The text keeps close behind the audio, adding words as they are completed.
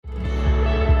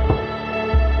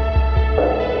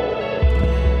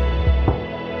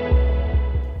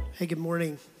Hey, good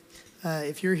morning.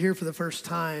 If you're here for the first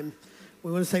time,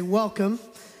 we want to say welcome,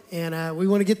 and we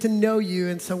want to get to know you.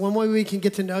 And so one way we can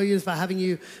get to know you is by having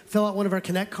you fill out one of our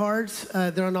Connect cards.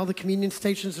 They're on all the communion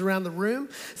stations around the room,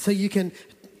 so you can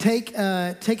take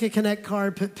a Connect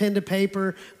card, put pen to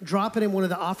paper, drop it in one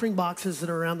of the offering boxes that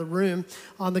are around the room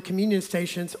on the communion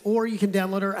stations, or you can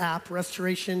download our app,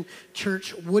 Restoration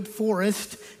Church Wood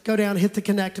Forest. Go down, hit the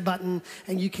Connect button,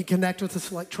 and you can connect with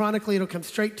us electronically. It'll come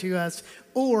straight to us.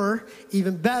 Or,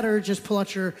 even better, just pull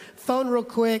out your phone real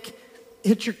quick,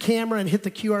 hit your camera, and hit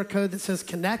the QR code that says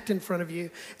Connect in front of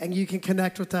you, and you can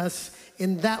connect with us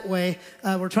in that way.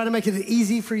 We're trying to make it as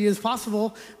easy for you as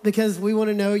possible because we want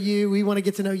to know you. We want to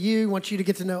get to know you. We want you to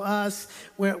get to know us.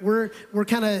 We're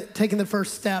kind of taking the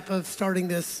first step of starting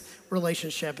this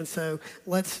relationship, and so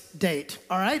let's date,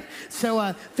 all right?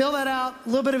 So fill that out. A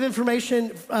little bit of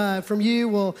information from you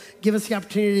will give us the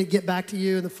opportunity to get back to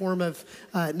you in the form of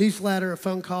a newsletter, a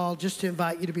phone call, just to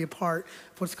invite you to be a part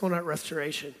of what's going on at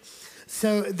Restoration.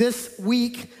 So this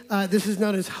week, this is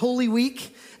known as Holy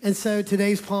Week. And so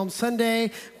today's Palm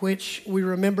Sunday, which we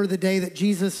remember the day that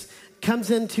Jesus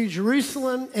comes into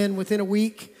Jerusalem, and within a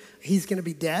week, he's going to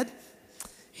be dead.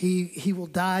 He will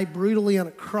die brutally on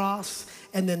a cross.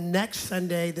 And then next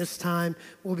Sunday, this time,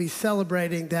 we'll be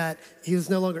celebrating that he was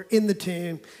no longer in the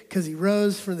tomb because he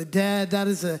rose from the dead. That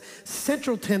is a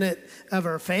central tenet of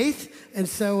our faith. And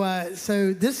so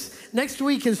this next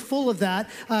week is full of that.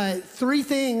 Three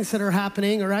things that are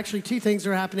happening, or actually two things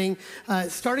are happening.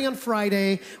 Starting on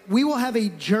Friday, we will have a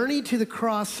Journey to the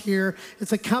Cross here.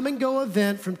 It's a come and go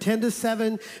event from 10 to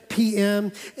 7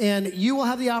 p.m. And you will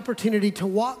have the opportunity to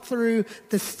walk through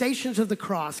the stations of the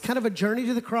cross, kind of a journey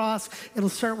to the cross. It'll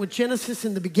start with Genesis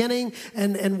in the beginning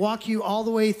and walk you all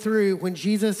the way through when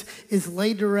Jesus is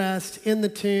laid to rest in the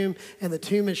tomb and the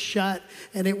tomb is shut,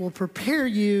 and it will prepare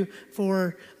you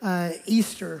for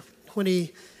Easter when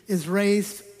he is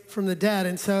raised from the dead.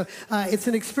 And so it's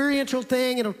an experiential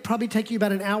thing. It'll probably take you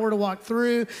about an hour to walk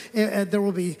through. There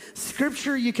will be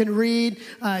scripture you can read.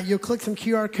 You'll click some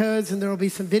QR codes, and there will be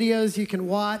some videos you can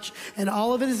watch. And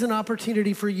all of it is an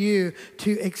opportunity for you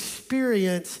to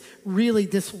experience really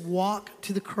this walk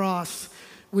to the cross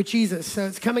with Jesus. So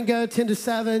it's come and go, 10 to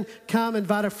 7. Come,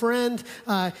 invite a friend.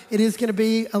 It is going to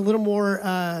be a little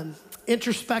more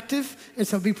introspective, and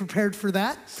so be prepared for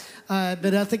that.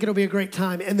 But I think it'll be a great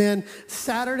time. And then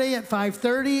Saturday at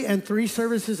 5:30 and 3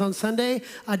 services on Sunday,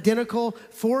 identical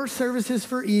 4 services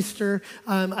for Easter.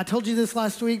 I told you this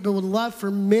last week, but would love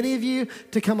for many of you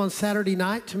to come on Saturday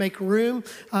night to make room.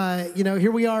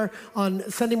 Here we are on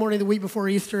Sunday morning, the week before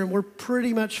Easter, and we're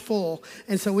pretty much full.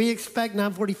 And so we expect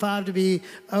 9:45 to be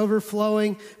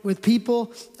overflowing with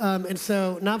people. And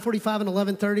so 9:45 and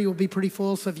 11:30 will be pretty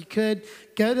full. So if you could,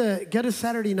 go to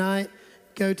Saturday night.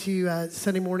 Go to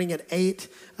Sunday morning at 8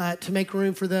 to make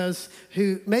room for those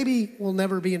who maybe will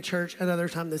never be in church another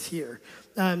time this year.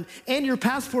 And your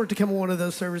passport to come to one of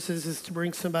those services is to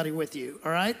bring somebody with you,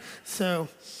 all right? So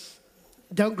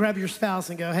don't grab your spouse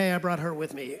and go, hey, I brought her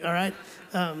with me, all right?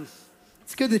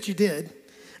 It's good that you did.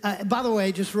 By the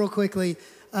way, just real quickly,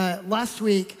 last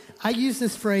week, I used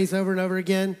this phrase over and over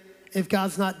again, if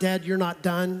God's not dead, you're not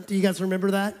done. Do you guys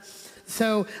remember that?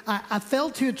 So I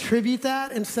failed to attribute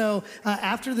that, and so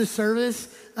after the service,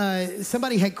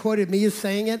 somebody had quoted me as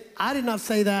saying it. I did not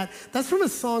say that. That's from a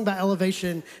song by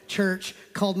Elevation Church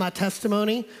called My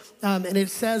Testimony, and it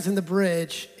says in the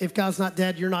bridge, if God's not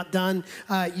dead, you're not done.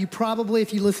 You probably,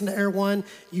 if you listen to Air One,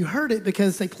 you heard it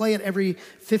because they play it every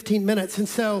 15 minutes, and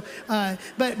so,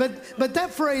 but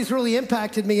that phrase really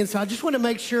impacted me, and so I just want to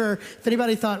make sure if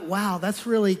anybody thought, wow, that's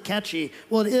really catchy.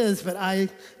 Well, it is, but I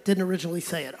didn't originally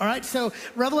say it. All right, so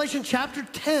Revelation chapter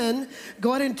 10,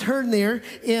 go ahead and turn there.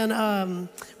 And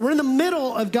we're in the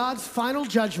middle of God's final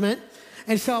judgment.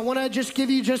 And so I want to just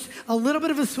give you just a little bit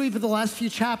of a sweep of the last few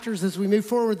chapters as we move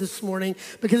forward this morning,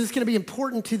 because it's going to be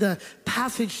important to the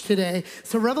passage today.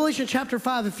 So Revelation chapter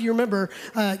 5, if you remember,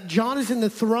 John is in the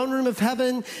throne room of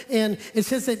heaven, and it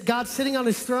says that God's sitting on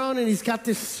his throne, and he's got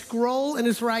this scroll in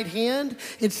his right hand.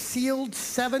 It's sealed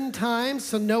 7 times,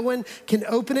 so no one can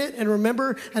open it. And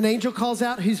remember, an angel calls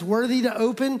out who's worthy to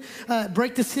open,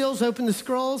 break the seals, open the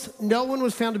scrolls. No one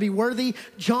was found to be worthy.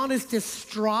 John is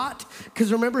distraught,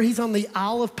 because remember, he's on the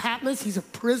Isle of Patmos. He's a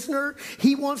prisoner.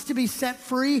 He wants to be set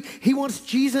free. He wants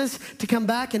Jesus to come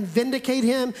back and vindicate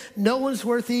him. No one's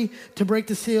worthy to break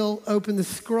the seal, open the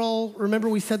scroll. Remember,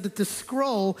 we said that the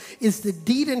scroll is the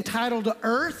deed entitled to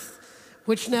earth,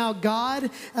 which now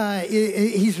God,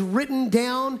 he's written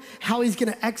down how he's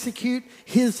going to execute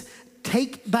his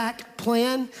take back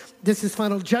plan. This is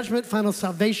final judgment, final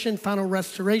salvation, final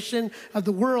restoration of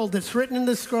the world that's written in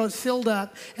the scroll, sealed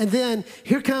up. And then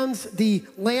here comes the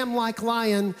lamb-like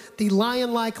lion, the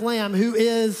lion-like lamb, who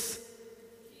is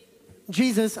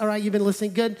Jesus. All right, you've been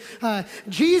listening, good.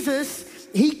 Jesus,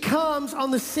 he comes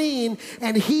on the scene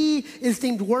and he is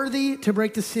deemed worthy to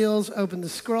break the seals, open the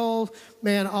scroll.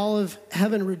 Man, all of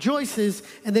heaven rejoices.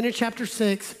 And then in chapter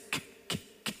 6,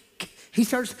 he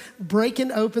starts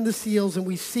breaking open the seals and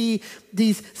we see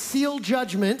these seal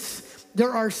judgments.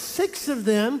 There are 6 of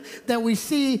them that we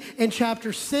see in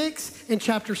chapter 6. In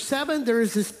chapter 7, there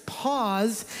is this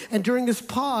pause. And during this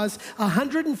pause,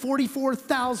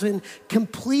 144,000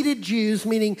 completed Jews,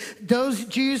 meaning those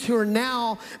Jews who are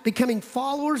now becoming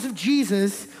followers of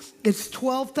Jesus, it's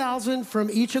 12,000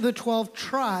 from each of the 12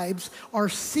 tribes are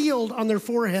sealed on their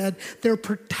forehead. They're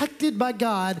protected by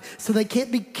God so they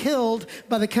can't be killed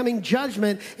by the coming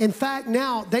judgment. In fact,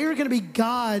 now they are going to be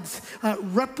God's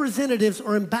representatives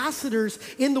or ambassadors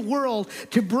in the world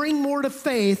to bring more to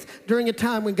faith during a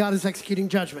time when God is executing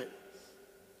judgment.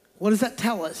 What does that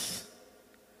tell us?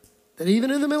 That even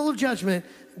in the middle of judgment,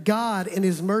 God in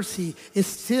his mercy is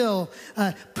still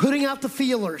putting out the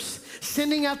feelers,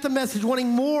 sending out the message, wanting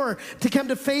more to come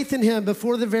to faith in him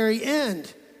before the very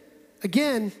end.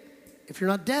 Again, if you're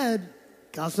not dead,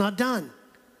 God's not done.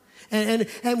 And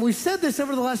we've said this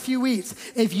over the last few weeks.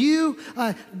 If you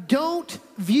don't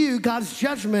view God's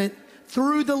judgment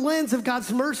through the lens of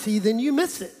God's mercy, then you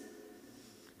miss it.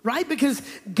 Right? Because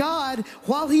God,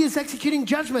 while he is executing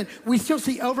judgment, we still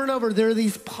see over and over, there are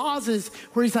these pauses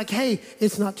where he's like, hey,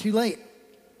 it's not too late.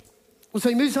 Well, so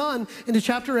he moves on into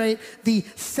chapter 8. The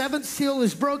 7th seal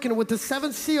is broken. With the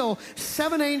 7th seal,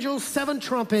 7 angels, 7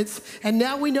 trumpets, and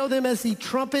now we know them as the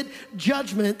trumpet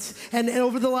judgments. And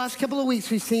over the last couple of weeks,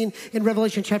 we've seen in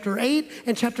Revelation chapter 8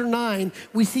 and chapter 9,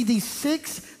 we see these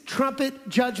 6 trumpet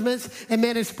judgments, and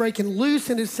man, it's breaking loose,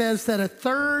 and it says that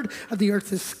 1/3 of the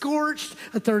earth is scorched,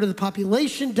 1/3 of the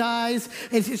population dies.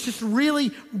 It's just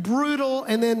really brutal.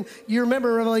 And then you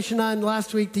remember Revelation 9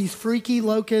 last week, these freaky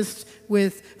locusts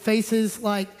with faces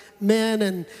like men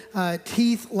and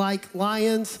teeth like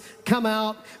lions come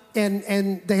out,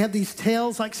 and they have these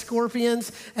tails like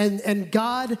scorpions, and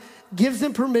God gives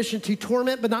them permission to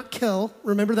torment but not kill.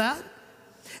 Remember that?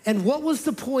 And what was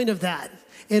the point of that?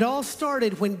 It all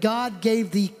started when God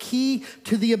gave the key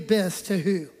to the abyss to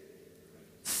who?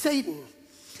 Satan.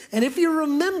 And if you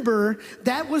remember,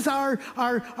 that was our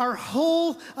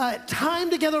whole time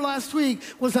together last week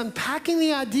was unpacking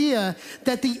the idea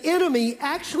that the enemy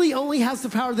actually only has the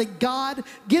power that God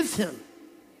gives him.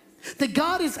 That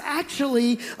God is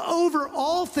actually over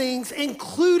all things,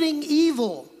 including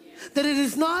evil. That it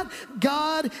is not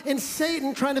God and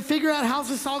Satan trying to figure out how's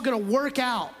this all going to work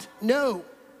out. No.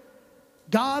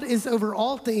 God is over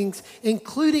all things,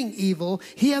 including evil.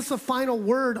 He has the final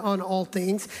word on all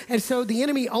things. And so the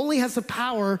enemy only has the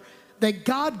power that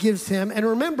God gives him. And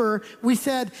remember, we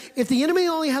said, if the enemy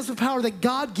only has the power that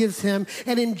God gives him,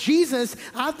 and in Jesus,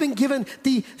 I've been given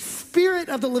the Spirit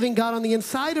of the living God on the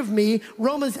inside of me,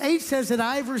 Romans 8 says that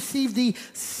I've received the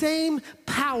same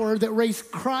power that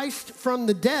raised Christ from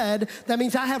the dead. That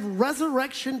means I have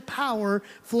resurrection power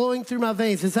flowing through my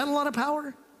veins. Is that a lot of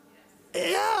power?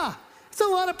 Yeah. It's a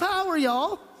lot of power,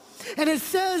 y'all. And it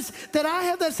says that I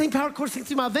have that same power coursing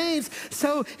through my veins.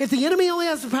 So if the enemy only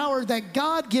has the power that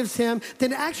God gives him,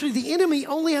 then actually the enemy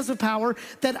only has the power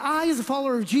that I, as a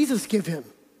follower of Jesus, give him.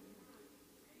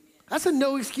 That's a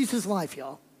no excuses life,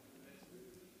 y'all.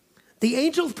 The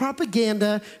angel's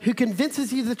propaganda who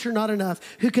convinces you that you're not enough,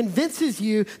 who convinces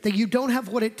you that you don't have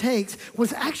what it takes,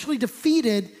 was actually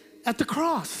defeated at the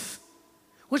cross,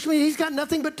 which means he's got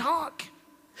nothing but talk.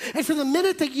 And so the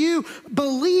minute that you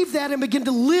believe that and begin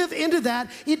to live into that,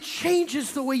 it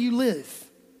changes the way you live.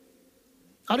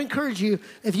 I'd encourage you,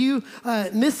 if you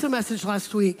missed the message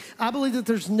last week, I believe that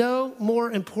there's no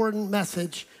more important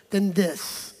message than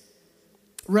this.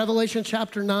 Revelation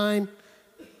chapter 9,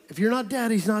 if you're not dead,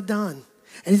 he's not done.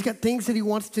 And he's got things that he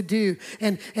wants to do.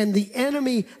 And the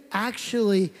enemy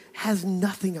actually has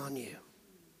nothing on you.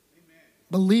 Amen.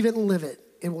 Believe it and live it.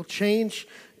 It will change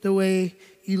the way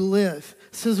you live.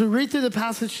 So as we read through the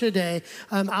passage today,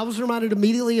 I was reminded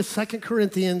immediately of 2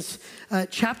 Corinthians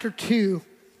chapter 2,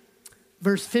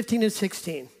 verse 15 and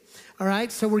 16. All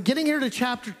right, so we're getting here to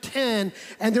chapter 10,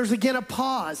 and there's again a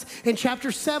pause. In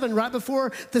chapter 7, right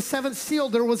before the 7th seal,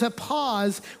 there was a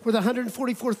pause where the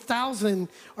 144,000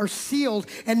 are sealed.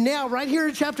 And now, right here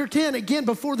in chapter 10, again,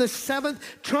 before the 7th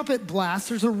trumpet blast,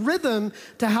 there's a rhythm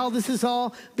to how this is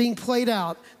all being played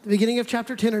out. The beginning of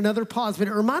chapter 10, another pause. But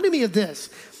it reminded me of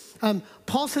this.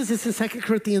 Paul says this in 2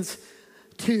 Corinthians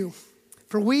 2.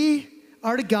 For we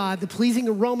are to God the pleasing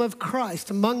aroma of Christ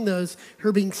among those who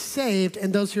are being saved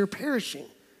and those who are perishing.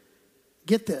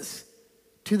 Get this.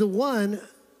 To the one,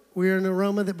 we are an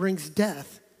aroma that brings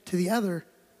death. To the other,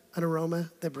 an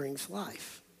aroma that brings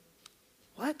life.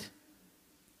 What?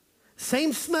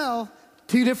 Same smell,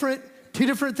 two different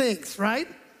things, right?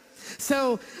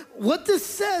 So what this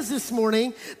says this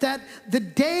morning, that the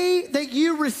day that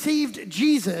you received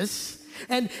Jesus,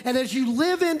 and as you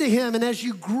live into him and as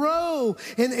you grow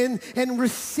and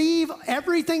receive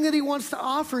everything that he wants to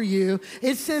offer you,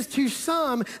 it says to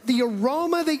some, the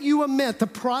aroma that you emit, the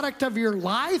product of your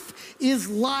life, is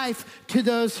life to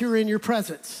those who are in your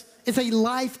presence. It's a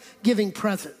life-giving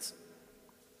presence.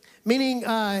 Meaning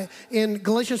in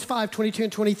Galatians 5:22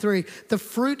 and 23, the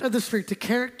fruit of the Spirit, the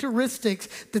characteristics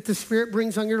that the Spirit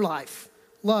brings on your life: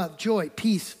 love, joy,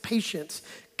 peace, patience,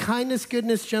 kindness,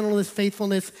 goodness, gentleness,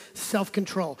 faithfulness,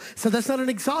 self-control. So that's not an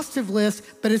exhaustive list,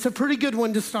 but it's a pretty good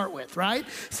one to start with, right?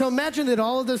 So imagine that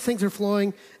all of those things are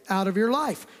flowing out of your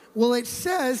life. Well, it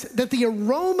says that the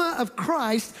aroma of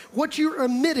Christ, what you're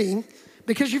emitting,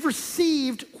 because you've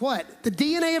received what? The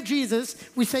DNA of Jesus.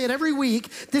 We say it every week.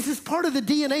 This is part of the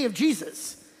DNA of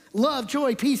Jesus. Love,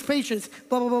 joy, peace, patience,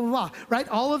 blah, blah, blah, blah, right?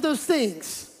 All of those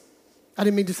things. I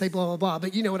didn't mean to say blah, blah, blah,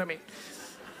 but you know what I mean.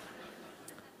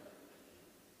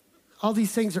 All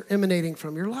these things are emanating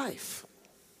from your life.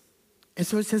 And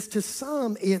so it says to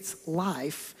some it's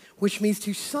life, which means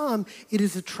to some it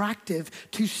is attractive.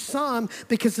 To some,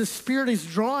 because the Spirit is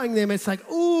drawing them, it's like,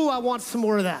 ooh, I want some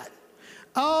more of that.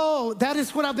 Oh, that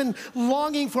is what I've been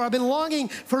longing for. I've been longing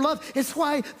for love. It's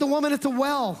why the woman at the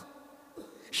well,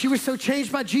 she was so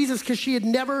changed by Jesus because she had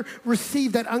never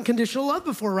received that unconditional love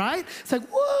before, right? It's like,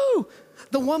 woo!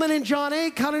 The woman in John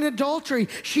 8 caught in adultery,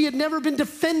 she had never been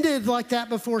defended like that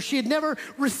before. She had never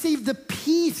received the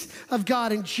peace of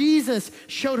God, and Jesus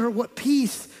showed her what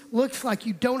peace looks like.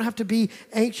 You don't have to be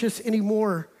anxious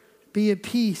anymore. Be at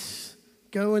peace.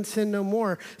 Go and sin no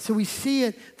more. So we see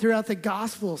it throughout the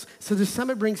Gospels. So the some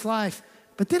it brings life,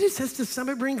 but then it says to some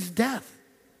it brings death.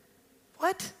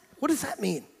 What? What does that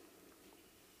mean?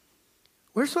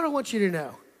 Here's what I want you to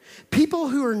know. People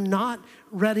who are not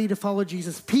ready to follow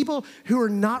Jesus, people who are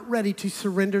not ready to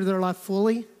surrender their life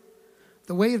fully,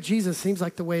 the way of Jesus seems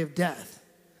like the way of death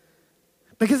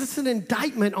because it's an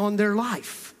indictment on their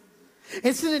life.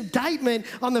 It's an indictment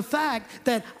on the fact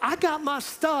that I got my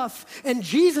stuff and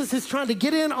Jesus is trying to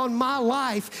get in on my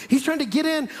life. He's trying to get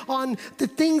in on the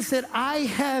things that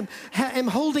I am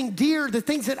holding dear, the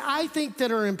things that I think that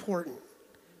are important.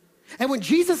 And when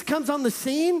Jesus comes on the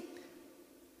scene,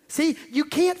 see, you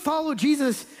can't follow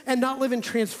Jesus and not live in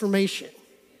transformation.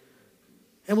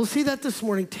 And we'll see that this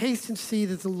morning. Taste and see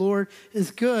that the Lord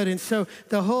is good. And so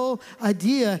the whole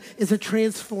idea is a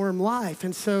transformed life.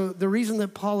 And so the reason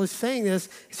that Paul is saying this,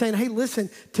 he's saying, hey, listen,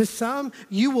 to some,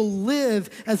 you will live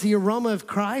as the aroma of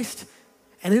Christ,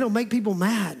 and it'll make people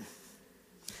mad.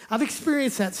 I've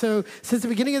experienced that. So since the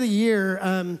beginning of the year,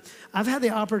 I've had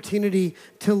the opportunity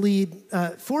to lead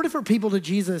 4 different people to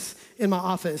Jesus in my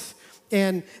office.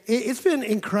 And it's been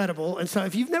incredible. And so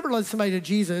if you've never led somebody to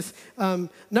Jesus,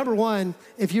 number one,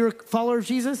 if you're a follower of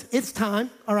Jesus, it's time,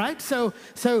 all right? So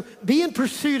be in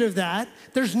pursuit of that.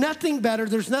 There's nothing better.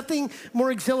 There's nothing more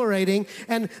exhilarating.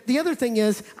 And the other thing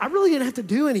is, I really didn't have to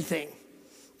do anything.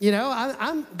 You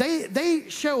know, they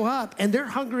show up and they're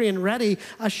hungry and ready.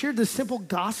 I shared the simple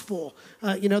gospel,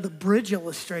 the bridge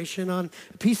illustration on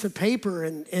a piece of paper,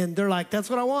 and they're like, that's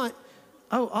what I want.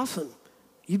 Oh, awesome.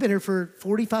 You've been here for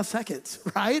 45 seconds,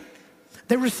 right?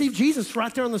 They received Jesus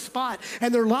right there on the spot,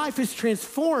 and their life is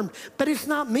transformed. But it's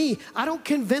not me. I don't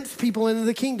convince people into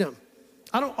the kingdom.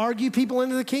 I don't argue people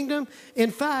into the kingdom.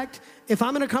 In fact, if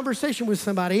I'm in a conversation with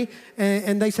somebody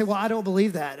and they say, well, I don't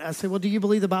believe that. I say, well, do you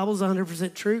believe the Bible is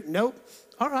 100% true? Nope.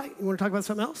 All right, you want to talk about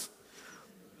something else?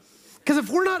 Because if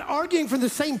we're not arguing from the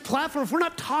same platform, if we're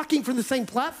not talking from the same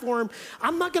platform,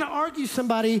 I'm not going to argue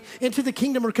somebody into the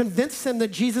kingdom or convince them that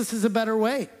Jesus is a better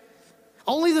way.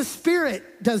 Only the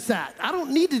Spirit does that. I don't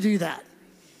need to do that.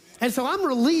 And so I'm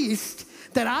released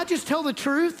that I just tell the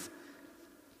truth.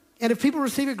 And if people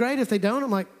receive it, great. If they don't,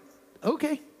 I'm like,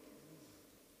 okay.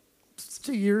 It's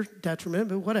to your detriment,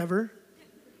 but whatever.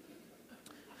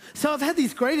 So I've had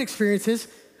these great experiences,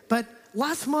 but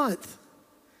last month,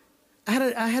 I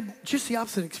had just the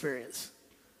opposite experience.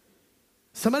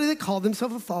 Somebody that called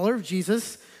themselves a follower of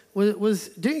Jesus was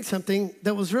doing something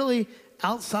that was really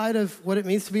outside of what it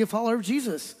means to be a follower of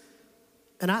Jesus.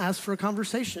 And I asked for a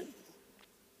conversation.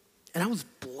 And I was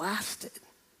blasted.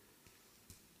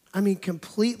 I mean,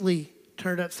 completely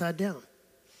turned upside down.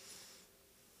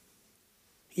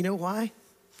 You know why?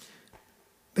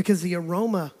 Because the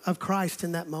aroma of Christ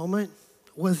in that moment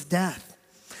was death.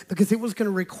 because it was going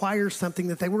to require something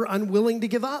that they were unwilling to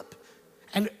give up.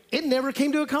 And it never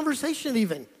came to a conversation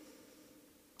even.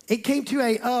 It came to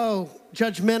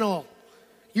judgmental.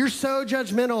 You're so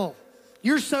judgmental.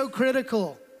 You're so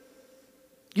critical.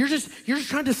 You're just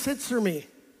trying to censor me.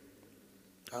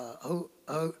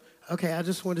 Okay, I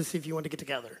just wanted to see if you want to get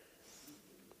together.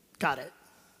 Got it.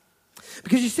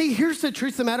 Because you see, here's the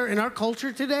truth of the matter in our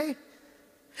culture today.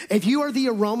 If you are the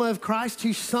aroma of Christ,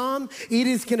 to some, it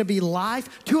is going to be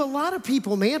life. To a lot of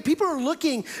people, man, people are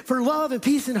looking for love and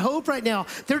peace and hope right now.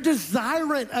 They're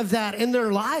desirant of that in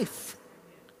their life.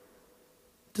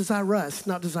 Desirous,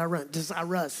 not desirant,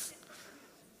 desirous.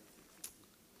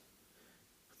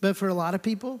 But for a lot of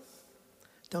people,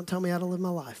 don't tell me how to live my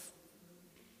life.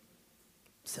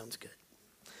 Sounds good.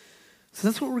 So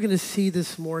that's what we're going to see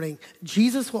this morning.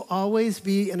 Jesus will always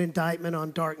be an indictment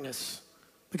on darkness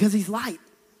because he's light.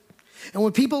 And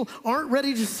when people aren't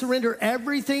ready to surrender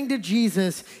everything to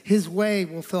Jesus, his way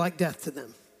will feel like death to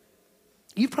them.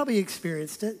 You've probably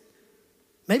experienced it.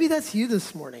 Maybe that's you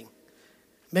this morning.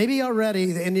 Maybe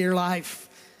already in your life,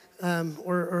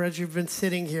 or as you've been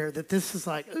sitting here, that this is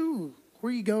like, ooh,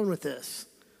 where are you going with this?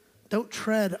 Don't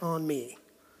tread on me.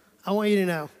 I want you to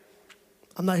know,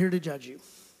 I'm not here to judge you.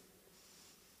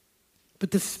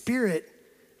 But the Spirit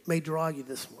may draw you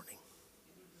this morning,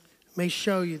 may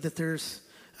show you that there's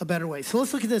a better way. So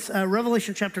let's look at this.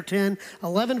 Revelation chapter 10,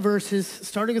 11 verses,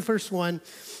 starting with verse 1.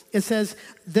 It says,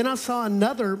 then I saw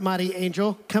another mighty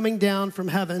angel coming down from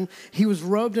heaven. He was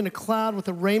robed in a cloud with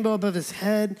a rainbow above his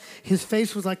head. His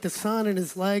face was like the sun, and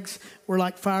his legs were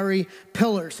like fiery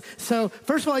pillars. So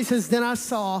first of all, he says, then I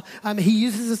saw. He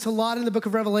uses this a lot in the book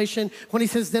of Revelation. When he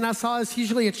says, then I saw, it's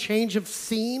usually a change of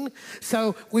scene.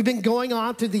 So we've been going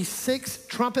on through these 6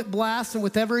 trumpet blasts, and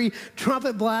with every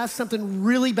trumpet blast, something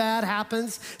really bad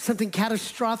happens, something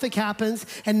catastrophic happens.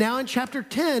 And now in chapter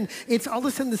 10, it's all of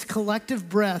a sudden this collective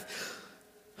breath.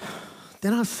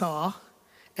 Then I saw,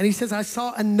 and he says, I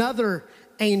saw another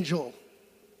angel,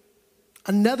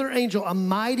 a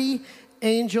mighty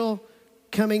angel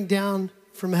coming down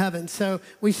from heaven. So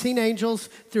we've seen angels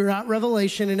throughout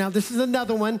Revelation, and now this is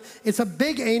another one. It's a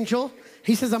big angel.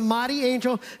 He says a mighty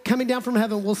angel coming down from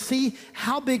heaven. We'll see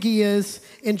how big he is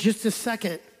in just a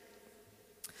second.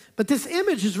 But this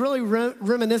image is really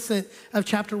reminiscent of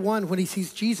chapter 1 when he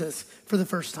sees Jesus for the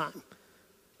first time.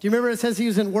 Do you remember it says he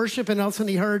was in worship and all of a sudden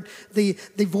he heard the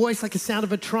voice like a sound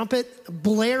of a trumpet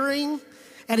blaring,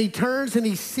 and he turns and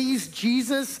he sees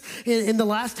Jesus in the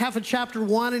last half of chapter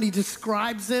 1, and he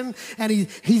describes him, and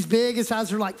he's big, his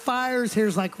eyes are like fire, his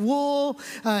hair's like wool,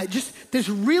 just this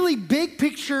really big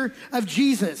picture of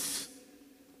Jesus.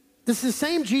 This is the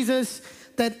same Jesus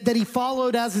that he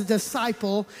followed as a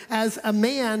disciple, as a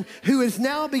man who has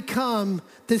now become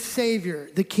the Savior,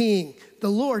 the King, the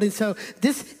Lord. And so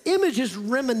this image is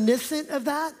reminiscent of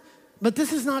that, but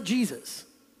this is not Jesus.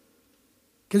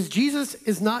 Because Jesus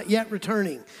is not yet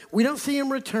returning. We don't see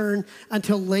him return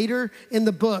until later in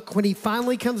the book when he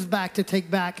finally comes back to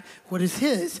take back what is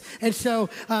his. And so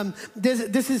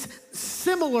this is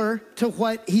similar to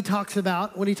what he talks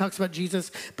about when he talks about Jesus,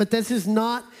 but this is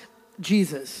not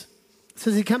Jesus. It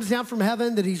says he comes down from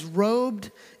heaven, that he's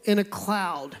robed in a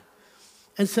cloud.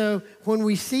 And so when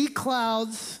we see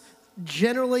clouds,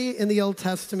 generally in the Old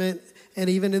Testament and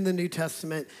even in the New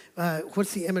Testament,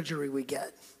 what's the imagery we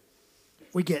get?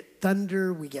 We get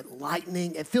thunder, we get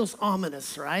lightning. It feels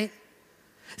ominous, right?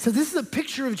 So this is a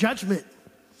picture of judgment.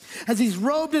 As he's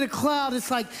robed in a cloud,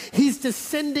 it's like he's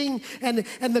descending and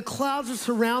the clouds are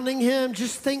surrounding him.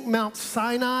 Just think Mount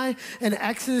Sinai in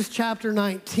Exodus chapter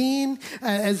 19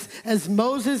 as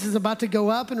Moses is about to go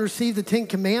up and receive the 10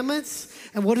 Commandments.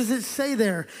 And what does it say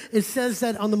there? It says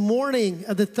that on the morning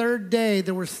of the 3rd day,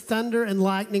 there was thunder and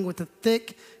lightning with a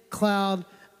thick cloud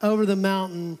over the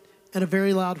mountain and a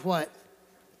very loud what?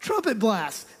 Trumpet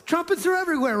blast. Trumpets are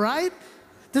everywhere, right?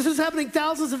 This is happening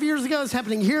thousands of years ago. It's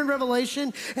happening here in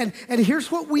Revelation. And here's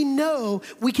what we know.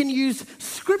 We can use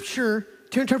Scripture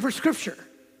to interpret Scripture.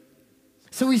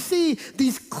 So we see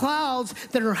these clouds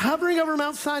that are hovering over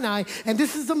Mount Sinai, and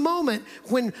this is the moment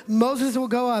when Moses will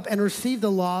go up and receive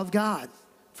the law of God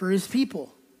for his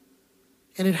people.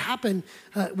 And it happened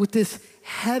with this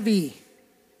heavy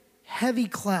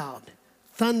cloud,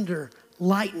 thunder,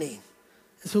 lightning.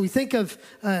 And so we think of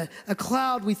a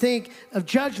cloud, we think of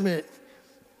judgment.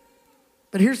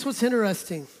 But here's what's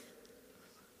interesting.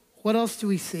 What else do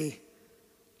we see?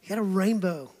 He had a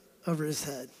rainbow over his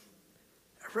head.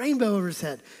 A rainbow over his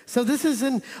head. So this is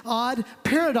an odd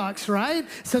paradox, right?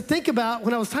 So think about,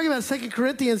 when I was talking about 2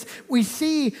 Corinthians, we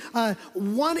see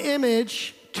one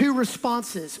image two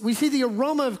responses. We see the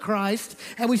aroma of Christ,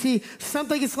 and we see some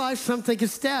think it's life, some think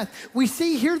it's death. We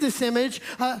see here this image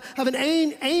of an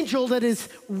angel that is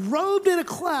robed in a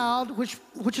cloud,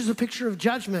 which is a picture of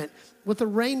judgment, with a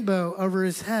rainbow over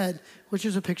his head, which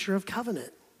is a picture of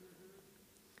covenant.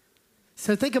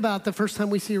 So think about the first time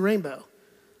we see a rainbow.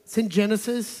 It's in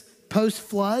Genesis,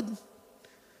 post-flood,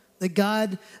 that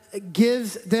God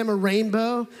gives them a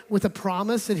rainbow with a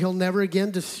promise that he'll never again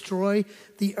destroy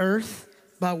the earth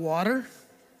by water.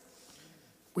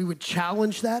 We would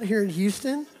challenge that here in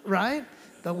Houston, right?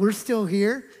 But we're still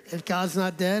here. If God's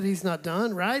not dead, he's not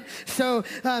done, right? So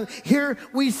here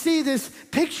we see this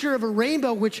picture of a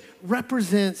rainbow which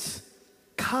represents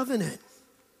covenant.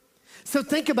 So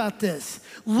think about this.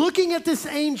 Looking at this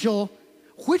angel,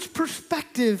 which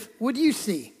perspective would you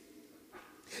see?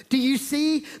 Do you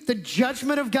see the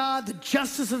judgment of God, the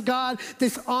justice of God,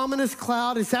 this ominous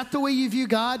cloud? Is that the way you view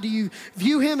God? Do you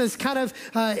view him as kind of,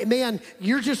 man,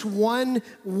 you're just one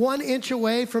inch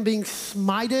away from being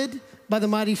smited by the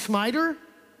mighty smiter?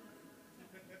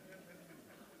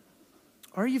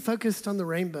 Or are you focused on the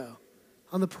rainbow,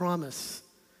 on the promise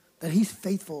that he's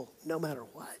faithful no matter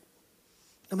what?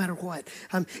 No matter what.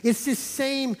 It's this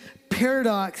same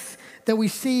paradox that we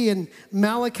see in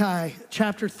Malachi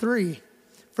chapter 3.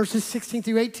 Verses 16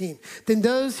 through 18. Then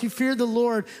those who feared the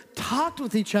Lord talked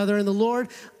with each other, and the Lord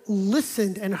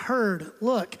listened and heard.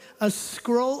 Look, a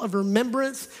scroll of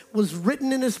remembrance was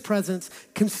written in his presence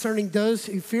concerning those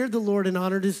who feared the Lord and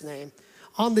honored his name.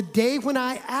 On the day when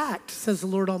I act, says the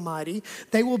Lord Almighty,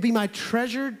 they will be my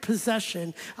treasured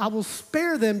possession. I will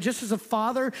spare them just as a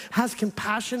father has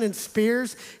compassion and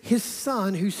spares his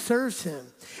son who serves him.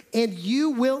 And you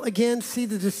will again see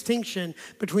the distinction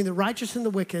between the righteous and the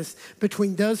wicked,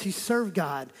 between those who serve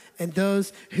God and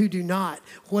those who do not.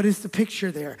 What is the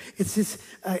picture there? It's this,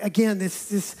 again,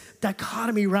 this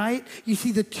dichotomy, right? You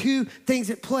see the two things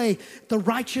at play, the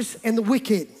righteous and the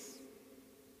wicked.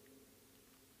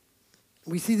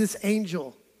 We see this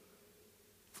angel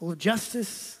full of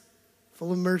justice,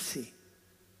 full of mercy,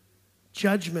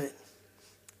 judgment,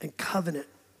 and covenant.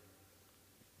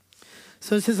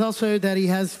 So it says also that he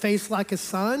has face like a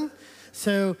sun.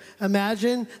 So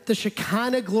imagine the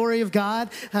Shekinah glory of God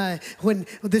when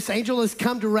this angel has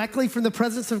come directly from the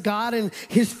presence of God and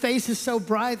his face is so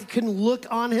bright you couldn't look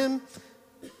on him.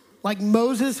 Like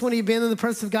Moses, when he'd been in the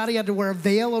presence of God, he had to wear a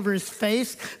veil over his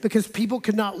face because people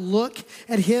could not look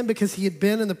at him because he had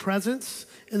been in the presence,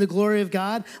 in the glory of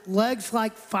God. Legs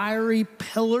like fiery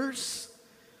pillars.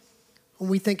 When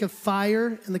we think of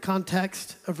fire in the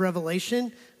context of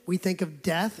Revelation, we think of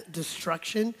death,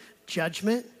 destruction,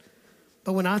 judgment.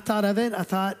 But when I thought of it, I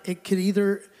thought it could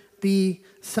either be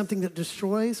something that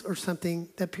destroys or something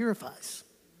that purifies.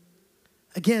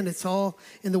 Again, it's all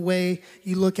in the way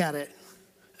you look at it.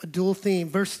 A dual theme.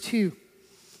 Verse 2.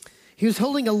 He was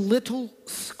holding a little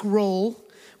scroll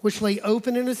which lay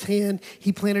open in his hand.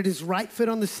 He planted his right foot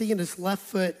on the sea and his left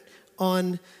foot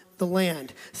on the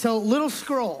land. So little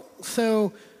scroll.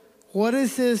 So what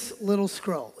is this little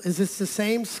scroll? Is this the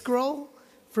same scroll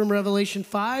from Revelation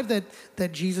 5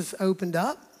 that Jesus opened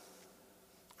up?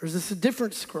 Or is this a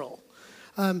different scroll?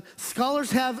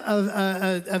 Scholars have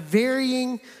a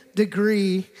varying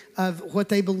degree of what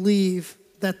they believe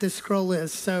that this scroll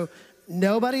is. So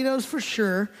nobody knows for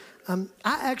sure. I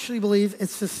actually believe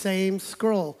it's the same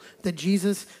scroll that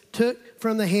Jesus took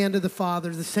from the hand of the Father,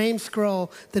 the same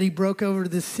scroll that he broke over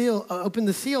the seal, opened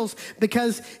the seals,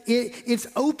 because it's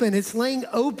open, it's laying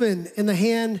open in the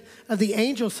hand of the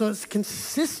angel. So it's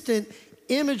consistent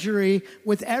imagery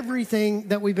with everything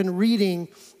that we've been reading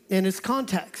in its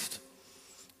context.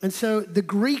 And so the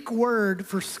Greek word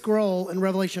for scroll in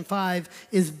Revelation 5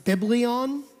 is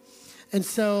biblion. And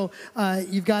so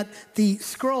you've got the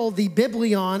scroll, the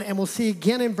biblion, and we'll see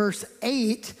again in verse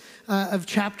 8 of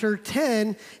chapter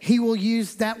 10, he will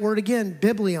use that word again,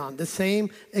 biblion, the same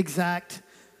exact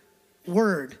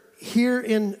word. Here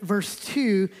in verse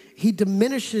 2, he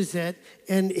diminishes it,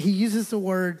 and he uses the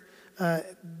word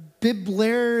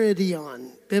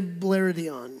biblaridion.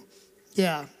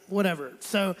 Yeah, whatever.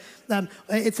 So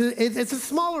it's a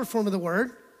smaller form of the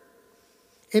word.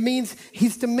 It means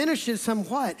he's diminished it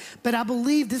somewhat. But I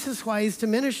believe this is why he's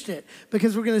diminished it,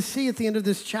 because we're going to see at the end of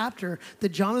this chapter that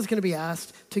John is going to be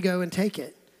asked to go and take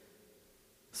it.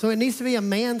 So it needs to be a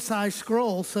man-sized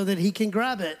scroll so that he can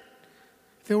grab it.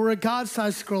 If it were a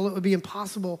God-sized scroll, it would be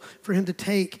impossible for him to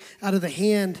take out of the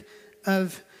hand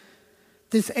of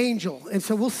this angel. And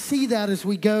so we'll see that as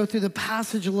we go through the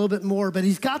passage a little bit more. But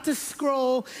he's got this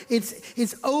scroll,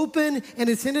 it's open, and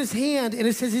it's in his hand, and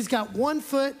it says he's got one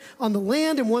foot on the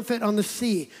land and one foot on the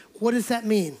sea. What does that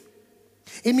mean?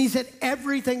 It means that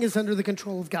everything is under the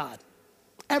control of God.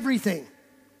 Everything.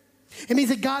 It means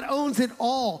that God owns it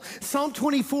all. Psalm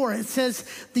 24, it says,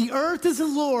 the earth is the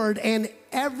Lord and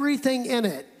everything in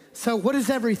it. So what is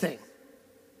everything?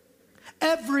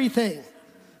 Everything.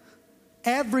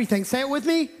 Everything. Say it with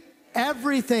me.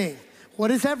 Everything.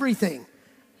 What is everything?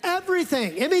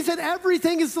 Everything. It means that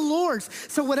everything is the Lord's.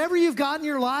 So whatever you've got in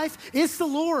your life, it's the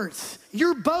Lord's.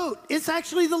 Your boat, it's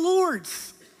actually the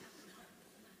Lord's.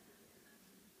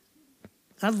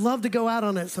 I'd love to go out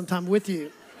on it sometime with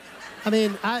you. I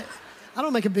mean, I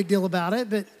don't make a big deal about it,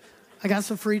 but I got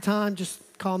some free time, just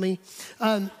call me.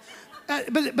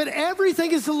 But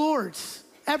everything is the Lord's.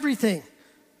 Everything.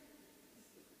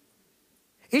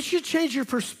 It should change your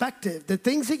perspective. The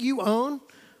things that you own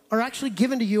are actually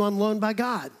given to you on loan by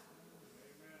God.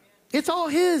 It's all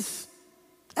his,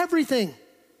 everything.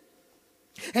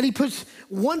 And he puts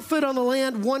one foot on the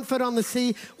land, one foot on the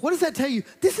sea. What does that tell you?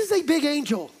 This is a big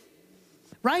angel,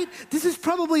 right? This is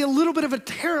probably a little bit of a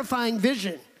terrifying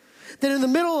vision. That in the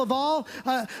middle of all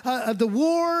of the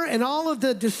war and all of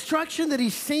the destruction that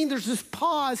he's seen, there's this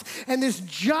pause and this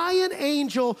giant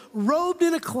angel robed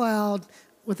in a cloud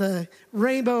with a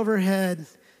rainbow overhead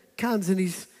comes and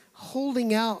he's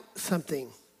holding out something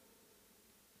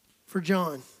for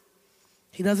John.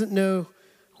 He doesn't know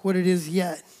what it is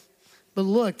yet. But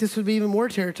look, this would be even more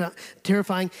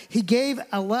terrifying. He gave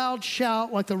a loud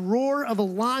shout like the roar of a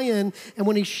lion, and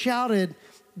when he shouted,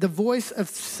 the voice of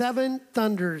 7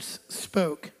 thunders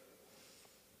spoke.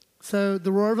 So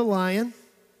the roar of a lion,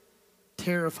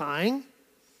 terrifying,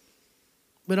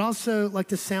 but also like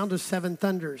the sound of 7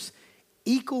 thunders.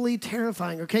 Equally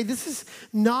terrifying, okay? This is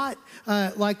not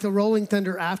like the rolling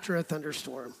thunder after a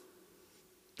thunderstorm.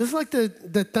 This is like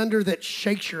the thunder that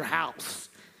shakes your house.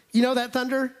 You know that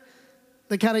thunder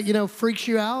that kind of, freaks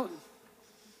you out?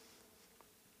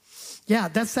 Yeah,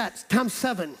 that's that, times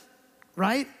 7,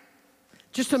 right?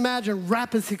 Just imagine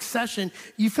rapid succession.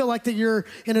 You feel like that you're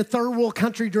in a third world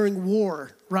country during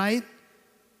war, right?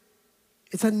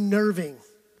 It's unnerving.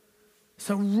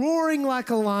 So roaring like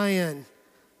a lion,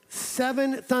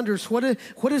 7 thunders. What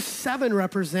does 7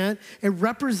 represent? It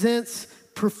represents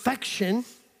perfection.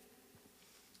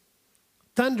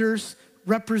 Thunders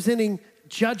representing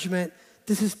judgment.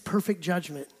 This is perfect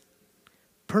judgment.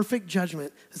 Perfect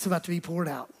judgment that's about to be poured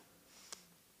out.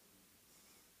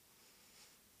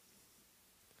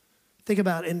 Think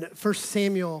about in 1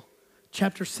 Samuel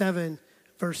chapter 7,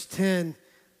 verse 10,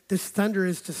 this thunder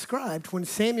is described. When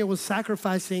Samuel was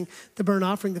sacrificing the burnt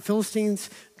offering, the Philistines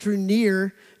drew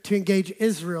near to engage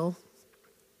Israel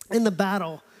in the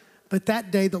battle. But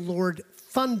that day the Lord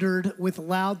thundered with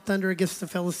loud thunder against the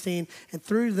Philistine and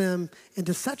threw them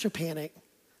into such a panic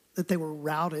that they were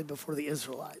routed before the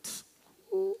Israelites.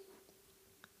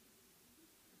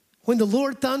 When the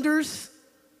Lord thunders,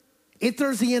 it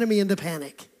throws the enemy into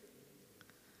panic.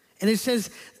 And it says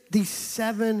these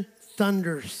 7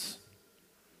 thunders.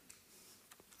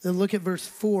 Then look at verse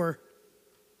 4.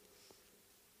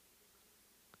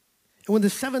 And when the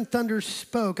 7 thunders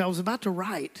spoke, I was about to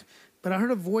write, but I heard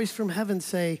a voice from heaven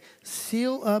say,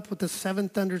 seal up what the 7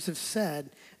 thunders have said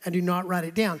and do not write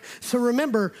it down. So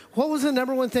remember, what was the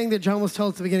number one thing that John was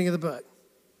told at the beginning of the book?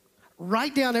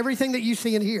 Write down everything that you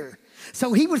see and hear.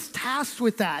 So he was tasked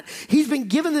with that. He's been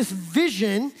given this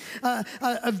vision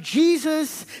of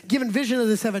Jesus, given vision of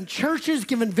the 7 churches,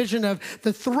 given vision of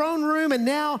the throne room, and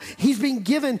now he's been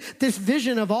given this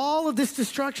vision of all of this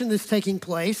destruction that's taking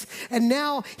place. And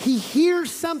now he hears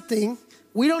something,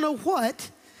 we don't know what,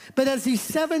 but as these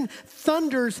 7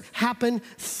 thunders happen,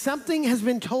 something has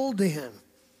been told to him.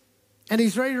 And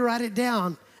he's ready to write it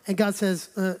down. And God says,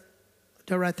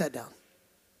 don't write that down.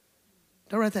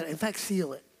 Don't write that. In fact,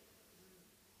 seal it.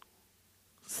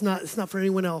 It's not for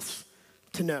anyone else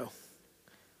to know.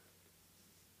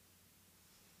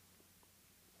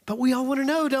 But we all want to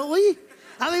know, don't we?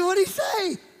 I mean, what did he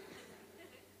say?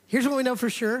 Here's what we know for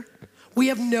sure. We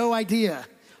have no idea.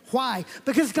 Why?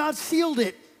 Because God sealed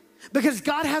it. Because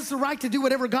God has the right to do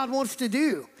whatever God wants to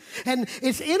do. And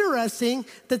it's interesting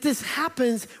that this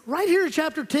happens right here in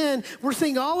chapter 10. We're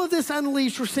seeing all of this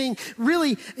unleashed. We're seeing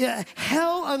really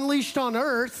hell unleashed on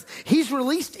earth. He's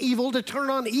released evil to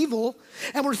turn on evil.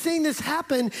 And we're seeing this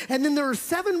happen. And then there are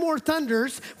 7 more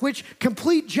thunders, which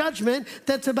complete judgment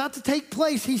that's about to take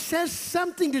place. He says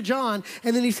something to John,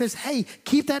 and then he says, hey,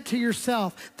 keep that to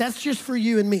yourself. That's just for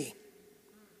you and me.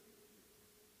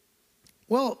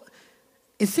 Well,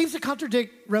 it seems to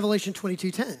contradict Revelation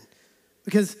 22:10.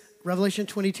 Because Revelation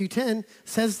 22:10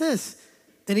 says this,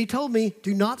 then he told me,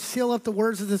 do not seal up the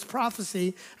words of this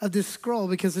prophecy of this scroll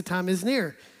because the time is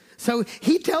near. So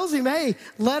he tells him, hey,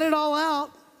 let it all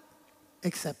out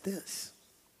except this.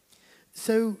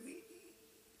 So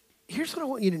here's what I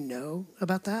want you to know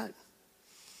about that.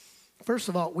 First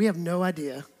of all, we have no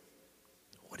idea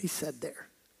what he said there.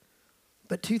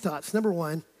 But two thoughts. Number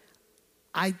one,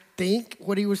 I think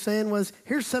what he was saying was,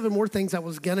 here's 7 more things I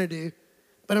was going to do,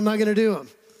 but I'm not going to do them,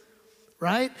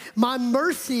 right? My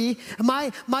mercy,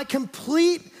 my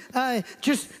complete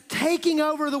just taking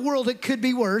over the world, it could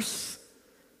be worse.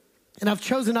 And I've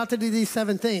chosen not to do these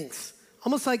 7 things.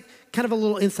 Almost like kind of a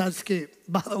little inside scoop,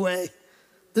 by the way.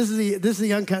 This is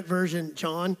the uncut version,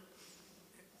 John.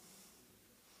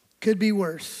 Could be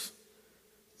worse.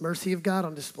 Mercy of God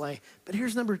on display. But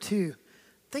here's number 2.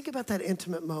 Think about that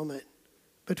intimate moment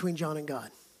between John and God.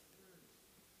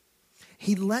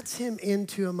 He lets him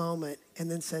into a moment and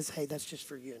then says, hey, that's just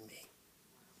for you and me.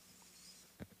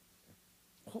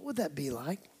 What would that be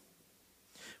like?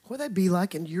 What would that be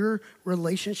like in your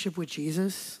relationship with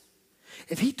Jesus?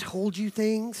 If he told you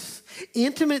things,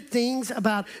 intimate things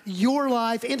about your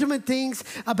life, intimate things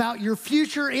about your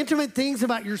future, intimate things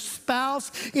about your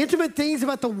spouse, intimate things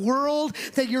about the world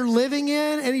that you're living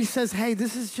in, and he says, hey,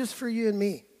 this is just for you and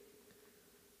me.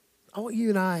 I want you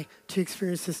and I to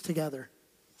experience this together.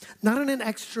 Not in an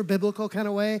extra biblical kind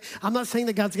of way. I'm not saying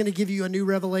that God's going to give you a new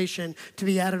revelation to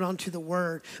be added onto the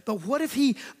word. But what if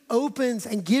he opens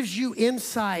and gives you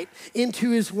insight into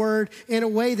his word in a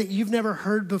way that you've never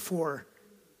heard before?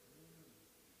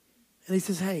 And he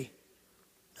says, hey,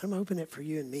 I'm opening it for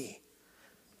you and me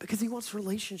because he wants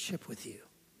relationship with you.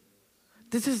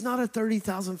 This is not a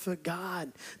 30,000-foot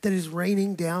God that is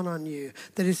raining down on you,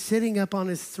 that is sitting up on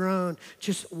his throne,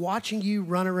 just watching you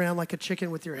run around like a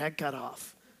chicken with your head cut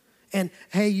off. And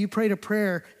hey, you prayed a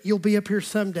prayer, you'll be up here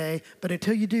someday, but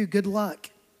until you do, good luck.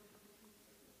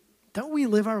 Don't we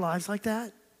live our lives like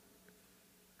that?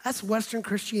 That's Western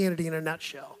Christianity in a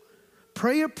nutshell.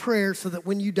 Pray a prayer so that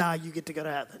when you die, you get to go to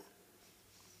heaven.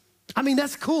 I mean,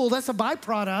 that's cool, that's a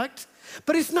byproduct,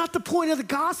 but it's not the point of the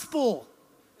gospel.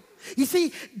 You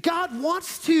see, God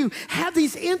wants to have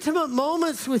these intimate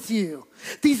moments with you,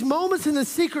 these moments in the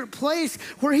secret place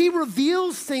where he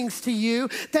reveals things to you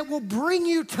that will bring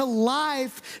you to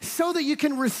life so that you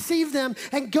can receive them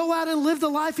and go out and live the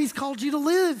life he's called you to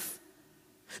live.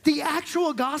 The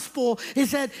actual gospel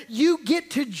is that you get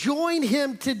to join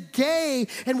him today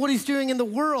in what he's doing in the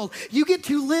world. You get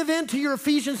to live into your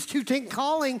Ephesians 2:10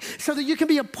 calling so that you can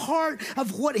be a part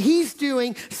of what he's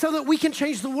doing so that we can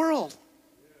change the world.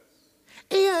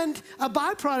 And a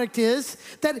byproduct is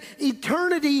that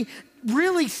eternity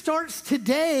really starts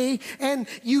today, and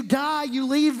you die, you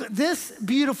leave this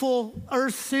beautiful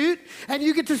earth suit, and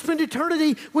you get to spend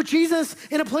eternity with Jesus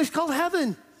in a place called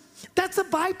heaven. That's a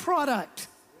byproduct.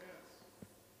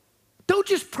 Don't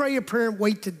just pray a prayer and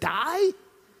wait to die.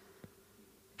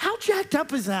 How jacked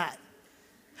up is that?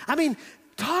 I mean,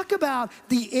 talk about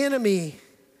the enemy.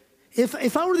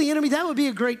 If I were the enemy, that would be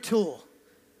a great tool.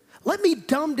 Let me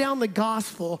dumb down the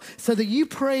gospel so that you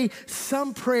pray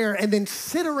some prayer and then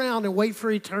sit around and wait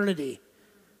for eternity.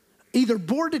 Either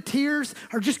bored to tears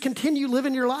or just continue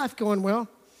living your life going, well,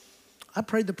 I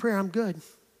prayed the prayer, I'm good.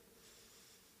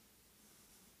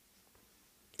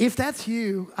 If that's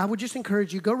you, I would just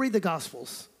encourage you, go read the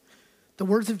Gospels. The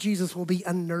words of Jesus will be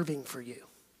unnerving for you.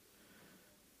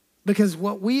 Because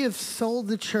what we have sold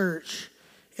the church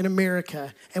in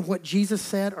America and what Jesus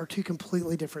said are 2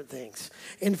 completely different things.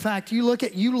 In fact, you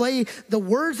lay the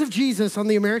words of Jesus on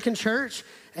the American church,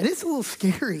 and it's a little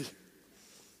scary.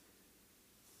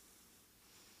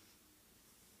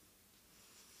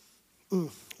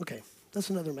 Okay, that's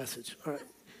another message. All right.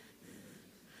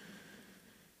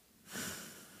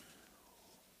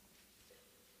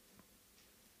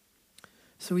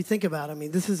 So we think about,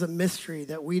 this is a mystery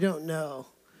that we don't know,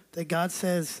 that God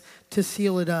says to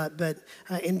seal it up. But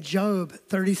in Job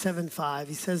 37:5,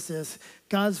 he says this,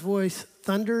 God's voice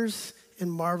thunders in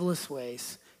marvelous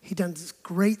ways. He does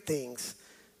great things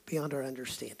beyond our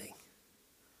understanding.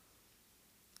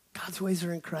 God's ways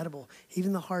are incredible.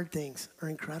 Even the hard things are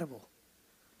incredible.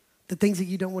 The things that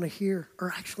you don't want to hear are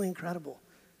actually incredible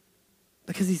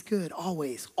because he's good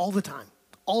always, all the time,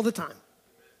 all the time.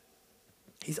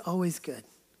 He's always good.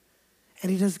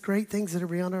 And he does great things that are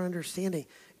beyond our understanding.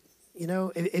 You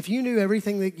know, if you knew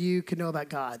everything that you could know about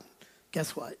God,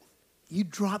 guess what?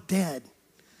 You'd drop dead,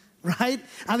 right?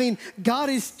 God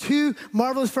is too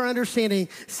marvelous for our understanding.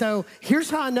 So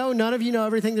here's how I know none of you know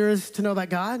everything there is to know about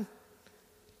God.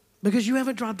 Because you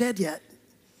haven't dropped dead yet,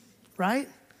 right?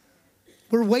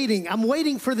 We're waiting. I'm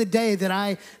waiting for the day that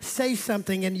I say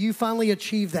something and you finally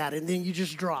achieve that and then you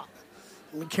just drop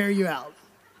and we carry you out.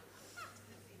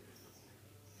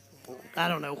 I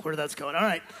don't know where that's going. All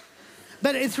right.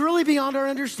 But it's really beyond our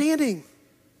understanding.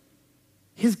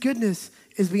 His goodness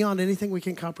is beyond anything we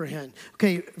can comprehend.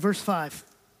 Okay, verse 5.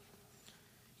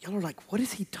 Y'all are like, what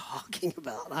is he talking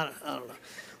about? I don't know.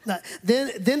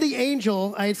 Then the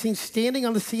angel I had seen standing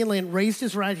on the sea and land raised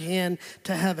his right hand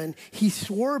to heaven. He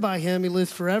swore by him, he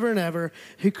lives forever and ever,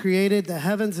 who created the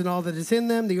heavens and all that is in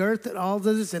them, the earth and all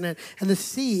that is in it, and the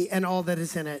sea and all that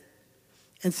is in it,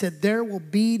 and said, there will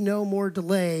be no more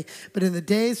delay. But in the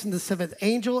days when the seventh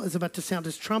angel is about to sound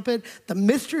his trumpet, the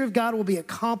mystery of God will be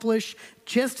accomplished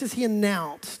just as he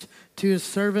announced to his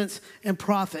servants and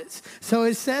prophets. So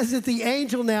it says that the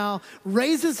angel now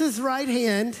raises his right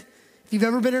hand. If you've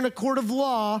ever been in a court of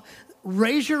law,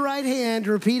 raise your right hand,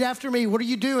 repeat after me. What are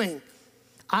you doing?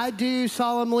 I do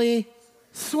solemnly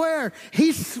swear.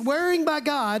 He's swearing by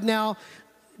God. Now,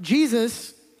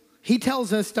 Jesus, he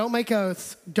tells us, don't make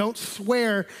oaths, don't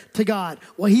swear to God.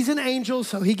 Well, he's an angel,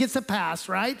 so he gets a pass,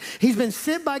 right? He's been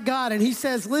sent by God, and he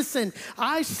says, listen,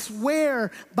 I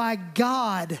swear by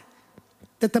God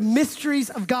that the mysteries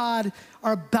of God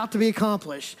are about to be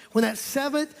accomplished. When that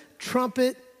seventh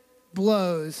trumpet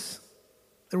blows,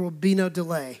 there will be no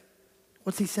delay.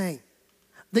 What's he saying?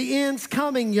 The end's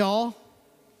coming, y'all.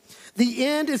 The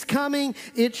end is coming.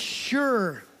 It's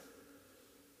sure.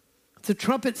 The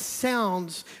trumpet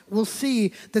sounds, we'll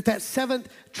see that seventh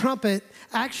trumpet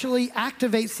actually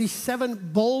activates these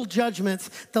seven bowl judgments.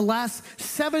 The last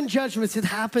seven judgments that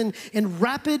happen in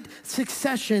rapid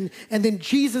succession, and then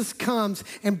Jesus comes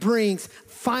and brings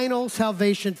final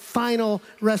salvation, final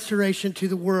restoration to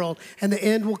the world, and the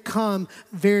end will come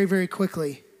very, very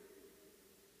quickly.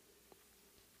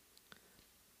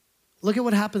 Look at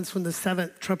what happens when the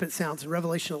seventh trumpet sounds in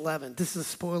Revelation 11. This is a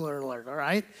spoiler alert, all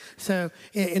right? So,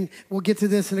 and we'll get to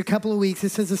this in a couple of weeks. It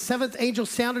says the seventh angel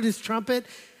sounded his trumpet,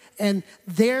 and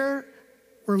there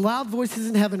were loud voices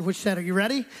in heaven which said, are you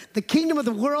ready? The kingdom of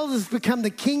the world has become the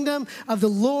kingdom of the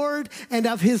Lord and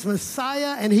of his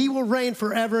Messiah, and he will reign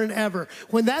forever and ever.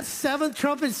 When that seventh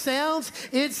trumpet sounds,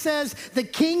 it says the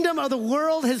kingdom of the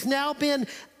world has now been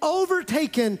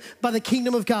overtaken by the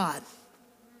kingdom of God.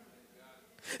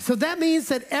 So that means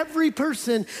that every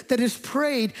person that has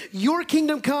prayed, your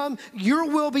kingdom come, your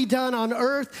will be done on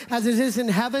earth as it is in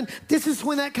heaven, this is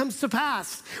when that comes to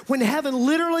pass. When heaven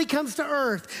literally comes to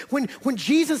earth, when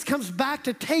Jesus comes back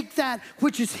to take that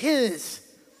which is his.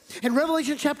 In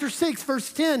Revelation chapter 6,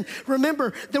 verse 10,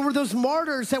 remember, there were those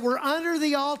martyrs that were under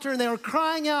the altar and they were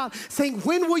crying out, saying,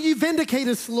 when will you vindicate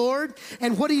us, Lord?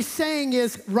 And what he's saying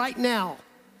is, right now.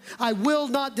 I will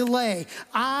not delay.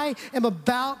 I am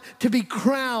about to be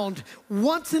crowned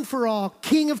once and for all,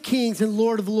 King of Kings and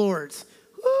Lord of Lords.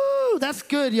 Woo, that's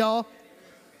good, y'all.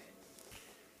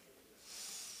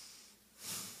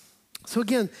 So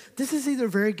again, this is either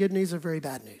very good news or very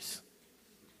bad news,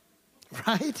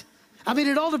 right? I mean,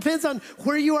 it all depends on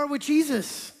where you are with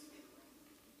Jesus.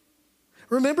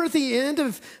 Remember at the end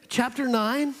of chapter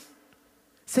 9?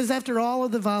 It says after all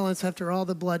of the violence, after all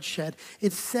the bloodshed,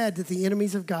 it's said that the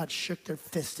enemies of God shook their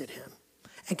fist at him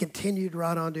and continued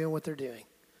right on doing what they're doing.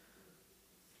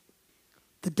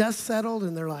 The dust settled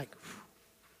and they're like,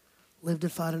 live to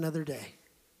fight another day.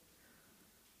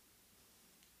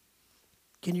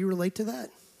 Can you relate to that?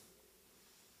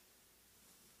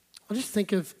 I just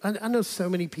think of, I know so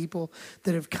many people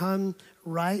that have come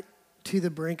right to the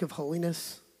brink of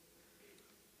holiness.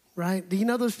 Right? Do you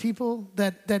know those people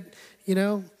that you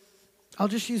know, I'll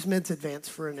just use Men's Advance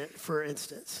for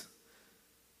instance.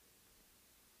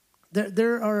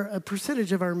 There are a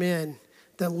percentage of our men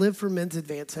that live for Men's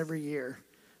Advance every year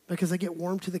because they get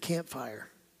warm to the campfire.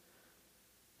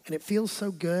 And it feels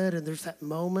so good, and there's that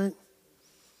moment.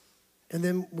 And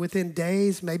then within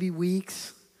days, maybe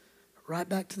weeks, right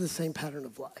back to the same pattern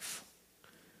of life.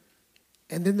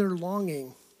 And then they're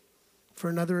longing for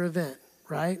another event,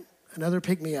 right? Another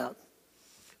pick-me-up.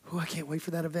 Oh, I can't wait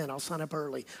for that event. I'll sign up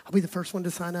early. I'll be the first one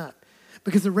to sign up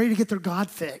because they're ready to get their God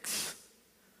fix.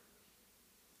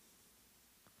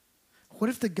 What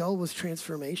if the goal was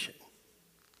transformation?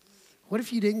 What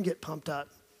if you didn't get pumped up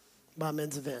by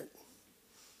men's event?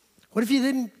 What if you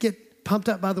didn't get pumped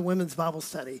up by the women's Bible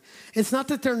study? It's not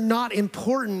that they're not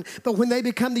important, but when they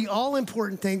become the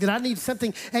all-important thing, that I need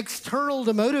something external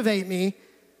to motivate me,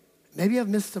 maybe I've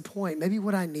missed the point. Maybe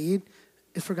what I need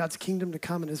is for God's kingdom to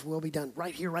come and his will be done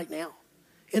right here, right now,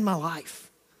 in my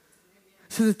life.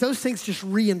 So that those things just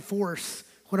reinforce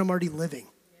what I'm already living.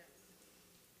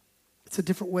 It's a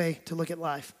different way to look at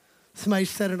life. Somebody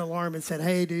set an alarm and said,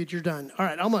 hey, dude, you're done. All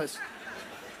right, almost.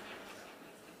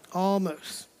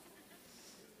 Almost.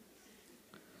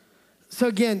 So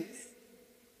again,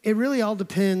 it really all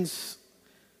depends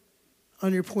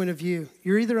on your point of view.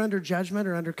 You're either under judgment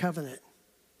or under covenant,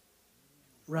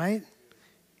 right?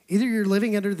 Either you're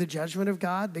living under the judgment of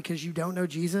God because you don't know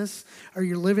Jesus, or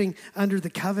you're living under the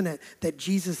covenant that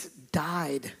Jesus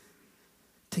died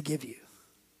to give you,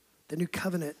 the new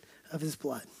covenant of his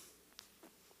blood.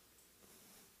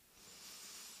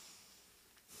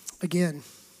 Again,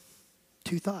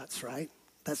 two thoughts, right?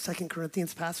 That 2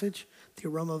 Corinthians passage, the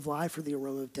aroma of life or the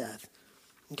aroma of death.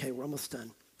 Okay, we're almost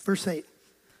done. Verse 8,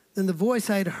 then the voice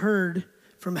I had heard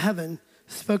from heaven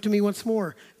spoke to me once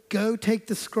more. Go take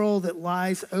the scroll that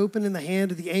lies open in the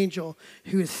hand of the angel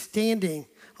who is standing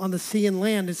on the sea and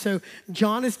land. And so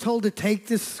John is told to take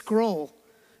this scroll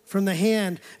from the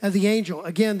hand of the angel.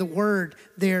 Again, the word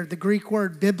there, the Greek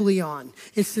word biblion.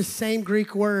 It's the same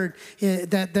Greek word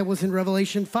that was in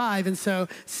Revelation 5. And so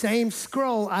same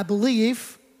scroll, I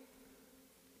believe,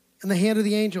 in the hand of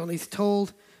the angel. And he's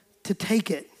told to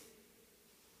take it.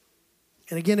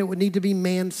 And again, it would need to be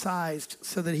man-sized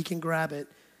so that he can grab it.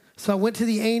 So I went to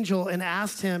the angel and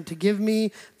asked him to give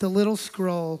me the little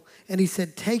scroll. And he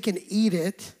said, take and eat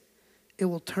it. It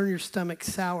will turn your stomach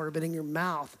sour, but in your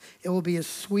mouth, it will be as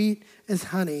sweet as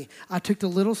honey. I took the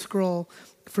little scroll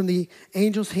from the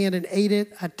angel's hand and ate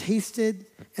it. I tasted,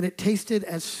 and it tasted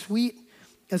as sweet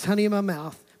as honey in my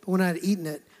mouth. But when I had eaten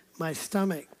it, my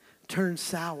stomach turned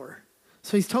sour.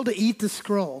 So he's told to eat the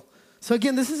scroll. So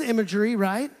again, this is imagery,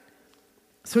 right?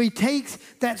 So he takes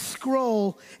that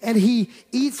scroll and he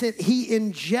eats it. He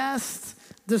ingests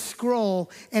the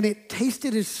scroll, and it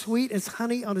tasted as sweet as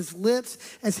honey on his lips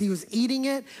as he was eating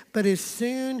it. But as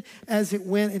soon as it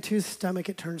went into his stomach,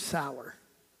 it turned sour.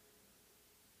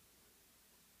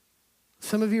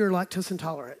 Some of you are lactose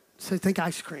intolerant, so think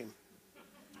ice cream,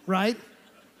 right?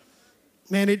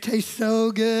 Man, it tastes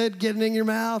so good getting in your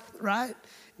mouth, right?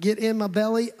 Get in my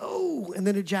belly, oh, and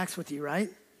then it jacks with you, right?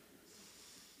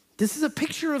 This is a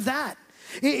picture of that.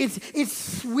 It's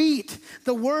sweet.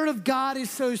 The word of God is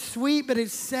so sweet, but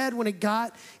it said when it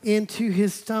got into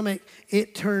his stomach,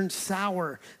 it turned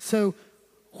sour. So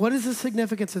what is the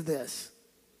significance of this?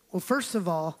 Well, first of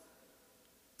all,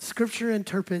 Scripture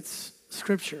interprets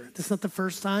Scripture. This is not the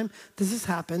first time this has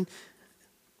happened.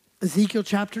 Ezekiel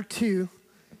chapter 2,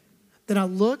 then I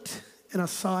looked and I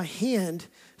saw a hand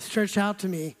stretched out to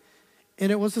me, and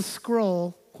it was a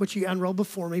scroll, which he unrolled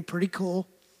before me, pretty cool.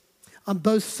 On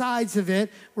both sides of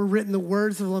it were written the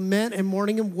words of lament and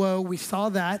mourning and woe. We saw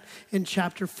that in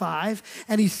chapter 5.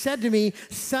 And he said to me,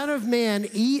 Son of man,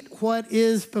 eat what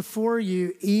is before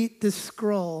you. Eat this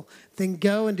scroll. Then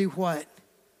go and do what?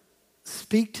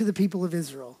 Speak to the people of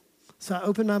Israel. So I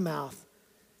opened my mouth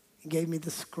and gave me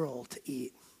the scroll to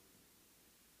eat.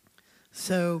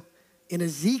 So in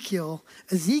Ezekiel,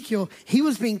 he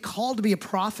was being called to be a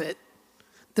prophet.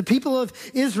 The people of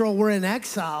Israel were in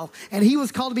exile, and he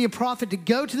was called to be a prophet to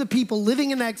go to the people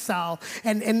living in exile.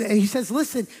 And he says,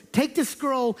 listen, take the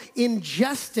scroll,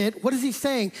 ingest it. What is he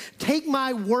saying? Take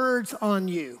my words on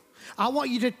you. I want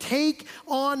you to take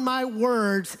on my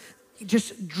words,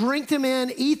 just drink them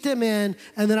in, eat them in,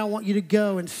 and then I want you to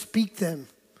go and speak them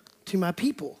to my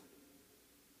people.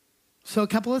 So a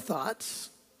couple of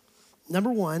thoughts.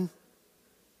 Number one,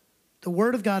 the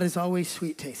word of God is always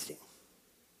sweet tasting.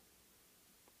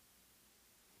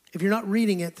 If you're not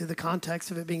reading it through the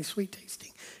context of it being sweet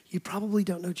tasting, you probably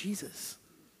don't know Jesus.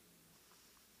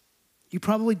 You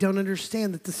probably don't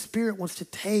understand that the Spirit wants to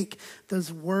take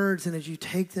those words, and as you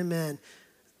take them in,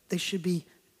 they should be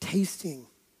tasting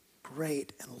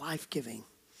great and life-giving.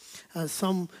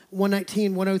 Psalm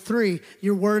 119, 103,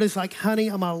 your word is like honey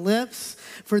on my lips.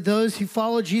 For those who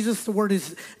follow Jesus, the word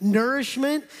is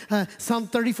nourishment. Psalm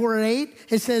 34:8,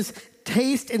 it says,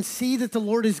 taste and see that the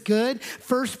Lord is good.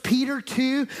 1 Peter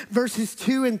 2, verses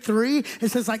 2 and 3, it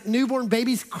says, like newborn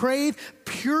babies crave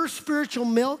pure spiritual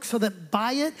milk so that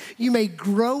by it you may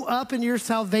grow up in your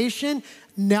salvation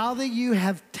now that you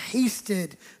have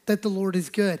tasted that the Lord is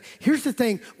good. Here's the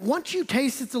thing. Once you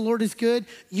taste that the Lord is good,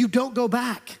 you don't go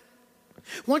back.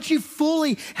 Once you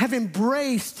fully have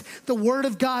embraced the word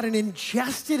of God and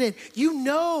ingested it, you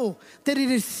know that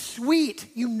it is sweet.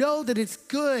 You know that it's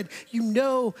good. You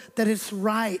know that it's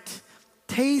right.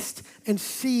 Taste and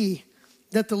see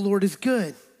that the Lord is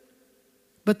good.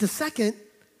 But the second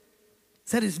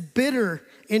is that it's bitter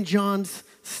in John's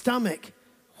stomach.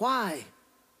 Why?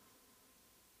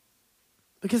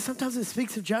 Because sometimes it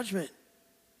speaks of judgment.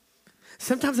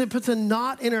 Sometimes it puts a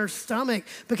knot in our stomach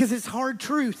because it's hard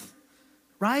truth.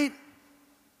 Right?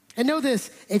 And know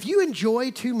this, if you enjoy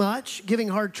too much giving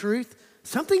hard truth,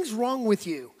 something's wrong with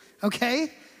you,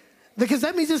 okay? Because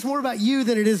that means it's more about you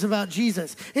than it is about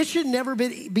Jesus. It should never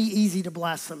be easy to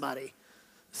blast somebody.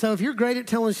 So if you're great at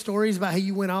telling stories about how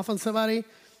you went off on somebody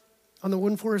on the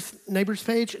Wooden Forest Neighbors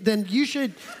page, then you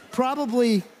should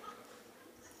probably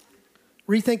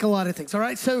rethink a lot of things, all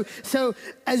right? So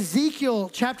Ezekiel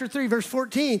chapter 3, verse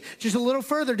 14, just a little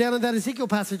further down in that Ezekiel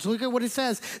passage, look at what it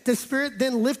says. The Spirit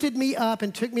then lifted me up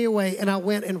and took me away, and I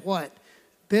went in what?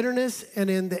 Bitterness and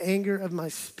in the anger of my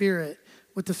spirit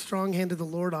with the strong hand of the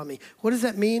Lord on me. What does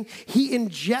that mean? He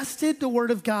ingested the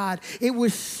word of God. It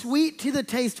was sweet to the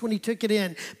taste when he took it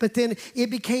in, but then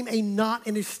it became a knot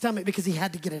in his stomach because he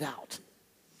had to get it out.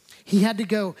 He had to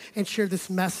go and share this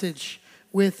message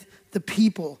with the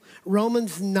people.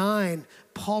 Romans 9,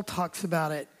 Paul talks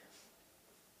about it.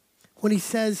 When he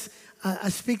says, I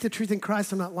speak the truth in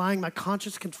Christ, I'm not lying. My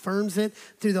conscience confirms it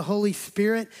through the Holy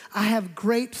Spirit. I have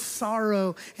great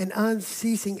sorrow and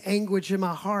unceasing anguish in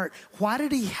my heart. Why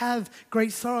did he have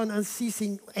great sorrow and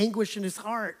unceasing anguish in his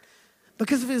heart?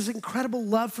 Because of his incredible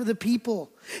love for the people.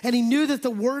 And he knew that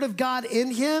the word of God in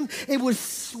him, it was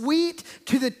sweet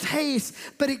to the taste,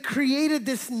 but it created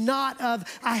this knot of,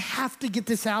 I have to get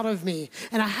this out of me.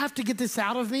 And I have to get this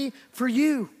out of me for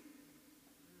you.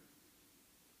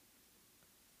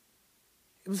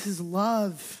 It was his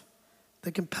love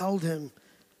that compelled him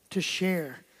to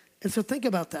share. And so think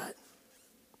about that.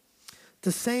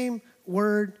 The same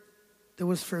word that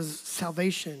was for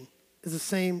salvation is the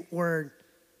same word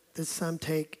that some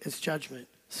take as judgment.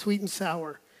 Sweet and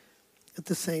sour at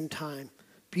the same time.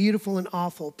 Beautiful and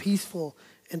awful, peaceful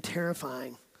and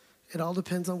terrifying. It all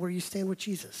depends on where you stand with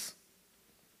Jesus.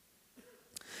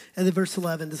 And then verse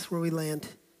 11, this is where we land.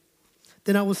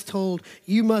 Then I was told,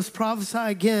 you must prophesy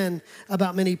again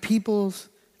about many peoples,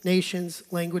 nations,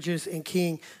 languages, and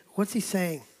king. What's he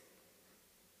saying?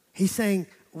 He's saying,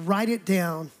 write it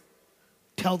down,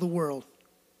 tell the world.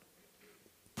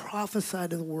 Prophesy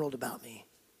to the world about me.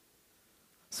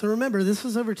 So remember, this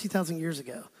was over 2,000 years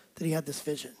ago that he had this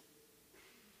vision.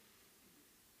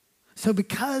 So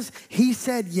because he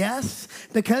said yes,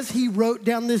 because he wrote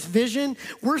down this vision,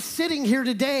 we're sitting here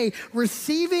today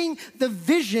receiving the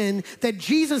vision that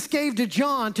Jesus gave to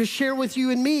John to share with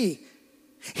you and me.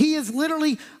 He is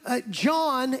literally,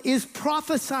 John is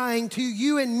prophesying to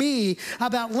you and me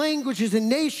about languages and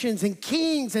nations and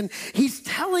kings, and he's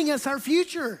telling us our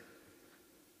future.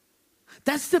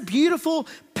 That's the beautiful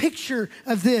picture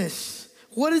of this.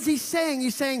 What is he saying?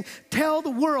 He's saying, tell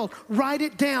the world, write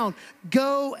it down,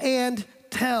 go and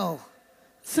tell.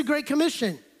 It's a great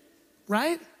commission,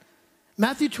 right?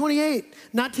 Matthew 28,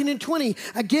 19 and 20.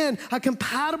 Again, a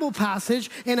compatible passage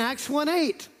in Acts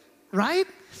 1:8, right?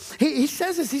 He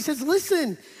says this, he says,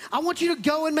 listen, I want you to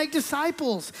go and make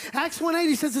disciples. Acts 1:8,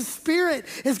 he says, the Spirit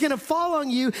is gonna fall on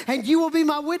you and you will be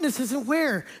my witnesses. And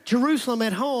where? Jerusalem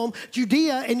at home,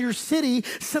 Judea in your city,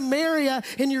 Samaria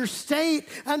in your state,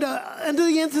 and unto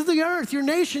the ends of the earth, your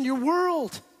nation, your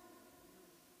world.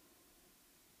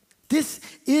 This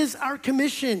is our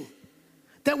commission.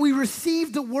 That we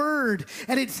receive the word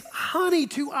and it's honey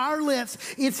to our lips.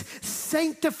 It's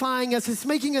sanctifying us. It's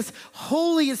making us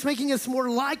holy. It's making us more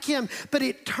like him. But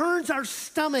it turns our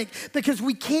stomach because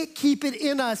we can't keep it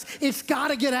in us. It's got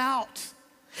to get out.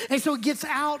 And so it gets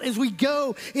out as we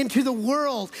go into the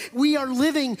world. We are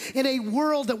living in a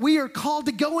world that we are called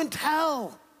to go and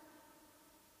tell.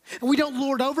 And we don't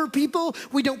lord over people.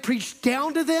 We don't preach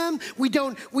down to them. We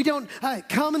don't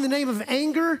come in the name of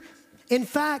anger. In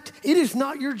fact, it is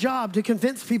not your job to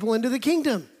convince people into the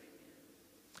kingdom.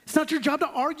 It's not your job to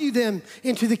argue them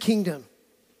into the kingdom.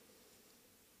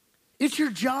 It's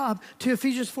your job to,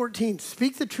 Ephesians 14,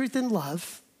 speak the truth in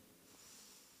love.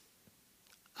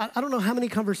 I don't know how many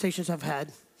conversations I've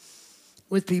had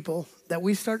with people that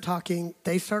we start talking,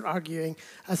 they start arguing.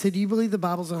 I say, do you believe the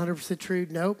Bible's 100% true?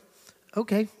 Nope.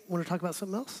 Okay, want to talk about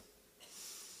something else?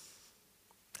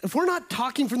 If we're not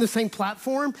talking from the same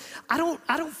platform, I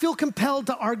don't feel compelled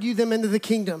to argue them into the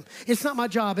kingdom. It's not my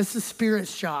job, it's the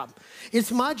Spirit's job.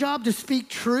 It's my job to speak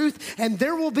truth, and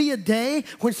there will be a day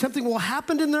when something will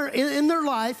happen in their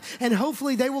life, and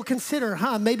hopefully they will consider,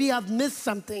 maybe I've missed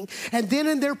something. And then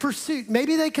in their pursuit,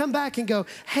 maybe they come back and go,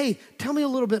 hey, tell me a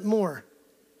little bit more.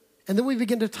 And then we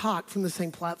begin to talk from the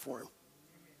same platform.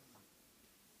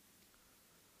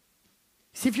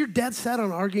 See, if you're dead set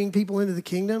on arguing people into the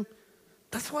kingdom,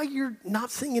 that's why you're not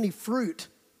seeing any fruit,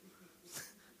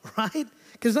 right?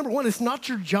 Because number one, it's not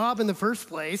your job in the first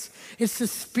place. It's the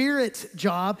Spirit's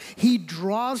job. He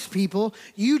draws people.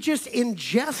 You just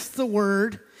ingest the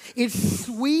word. It's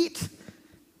sweet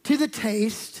to the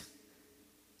taste.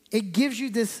 It gives you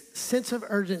this sense of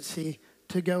urgency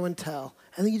to go and tell.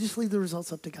 And then you just leave the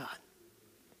results up to God.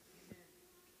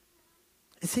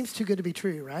 It seems too good to be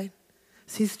true, right?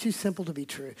 It seems too simple to be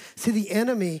true. See, the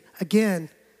enemy, again,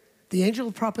 the angel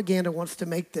of propaganda wants to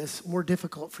make this more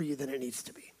difficult for you than it needs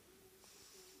to be.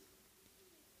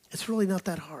 It's really not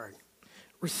that hard.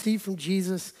 Receive from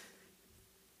Jesus,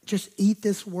 just eat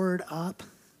this word up.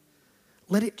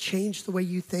 Let it change the way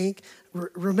you think.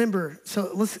 Remember,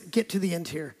 so let's get to the end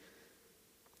here.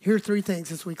 Here are three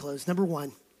things as we close. Number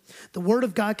one, the word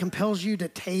of God compels you to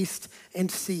taste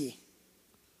and see.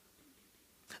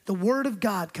 The word of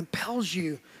God compels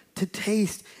you to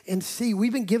taste and see.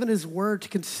 We've been given his word to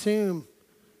consume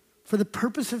for the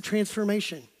purpose of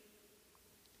transformation.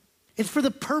 It's for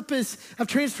the purpose of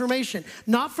transformation,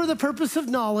 not for the purpose of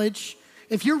knowledge.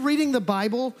 If you're reading the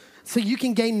Bible so you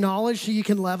can gain knowledge, so you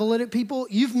can level it at people,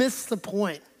 you've missed the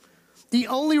point. The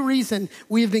only reason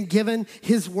we have been given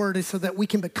his word is so that we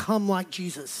can become like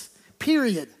Jesus,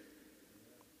 period.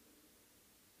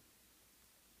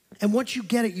 And once you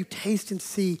get it, you taste and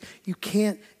see. You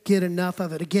can't get enough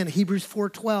of it. Again, Hebrews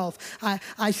 4:12.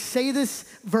 I say this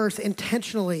verse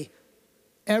intentionally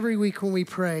every week when we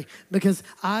pray because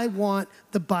I want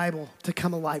the Bible to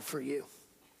come alive for you.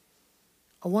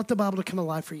 I want the Bible to come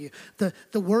alive for you.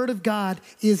 The word of God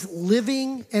is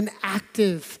living and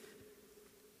active.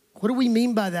 What do we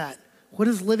mean by that? What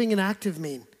does living and active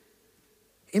mean?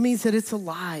 It means that it's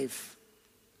alive.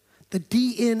 The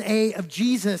DNA of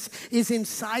Jesus is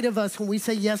inside of us when we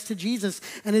say yes to Jesus.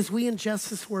 And as we ingest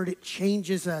this word, it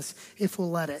changes us if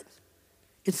we'll let it.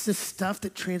 It's the stuff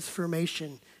that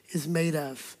transformation is made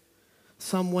of.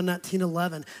 Psalm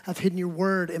 119:11, I've hidden your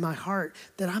word in my heart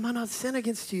that I might not sin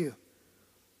against you.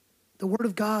 The word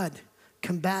of God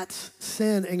combats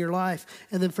sin in your life.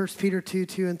 And then 1 Peter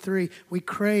 2:2 and 3, we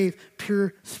crave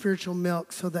pure spiritual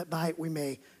milk so that by it we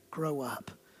may grow up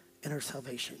in our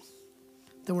salvation.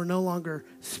 That we're no longer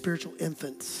spiritual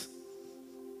infants.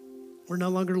 We're no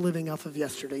longer living off of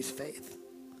yesterday's faith.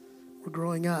 We're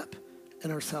growing up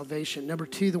in our salvation. Number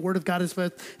two, the word of God is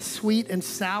both sweet and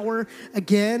sour.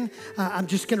 Again, I'm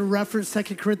just going to reference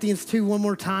 2 Corinthians 2 one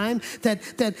more time, that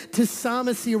to some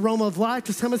it's the aroma of life,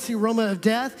 to some it's the aroma of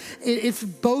death. It's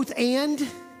both and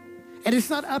it's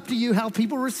not up to you how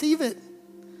people receive it.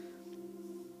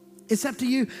 It's up to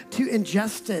you to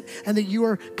ingest it and that you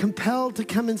are compelled to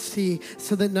come and see,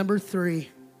 so that number three,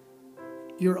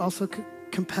 you're also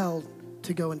compelled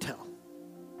to go and tell.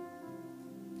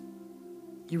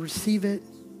 You receive it.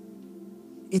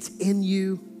 It's in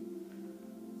you.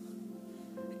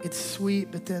 It's sweet,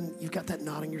 but then you've got that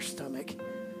knot in your stomach.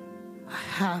 I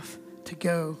have to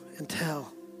go and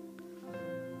tell.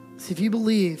 See, if you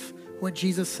believe what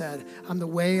Jesus said, I'm the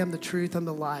way, I'm the truth, I'm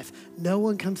the life. No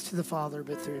one comes to the Father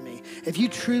but through me. If you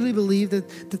truly believe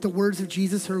that the words of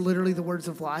Jesus are literally the words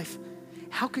of life,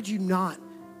 how could you not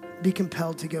be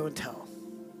compelled to go and tell?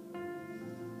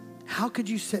 How could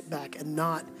you sit back and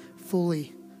not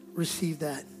fully receive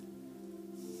that?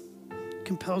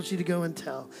 Compels you to go and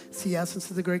tell. It's the essence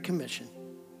of the Great Commission.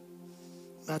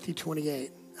 Matthew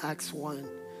 28, Acts 1.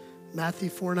 Matthew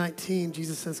 4:19,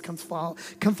 Jesus says, come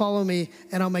follow me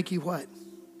and I'll make you what?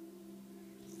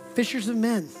 Fishers of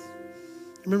men.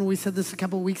 Remember we said this a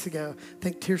couple of weeks ago. I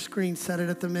think Tier Screen said it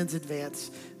at the men's advance,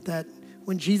 that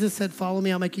when Jesus said, follow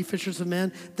me, I'll make you fishers of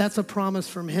men, that's a promise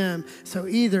from him. So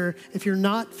either, if you're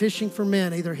not fishing for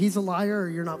men, either he's a liar or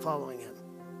you're not following him.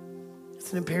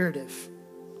 It's an imperative.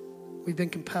 We've been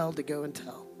compelled to go and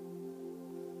tell.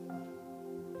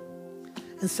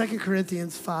 In 2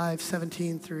 Corinthians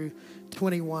 5:17 through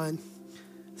 21,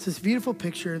 it's this beautiful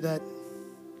picture that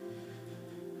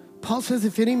Paul says,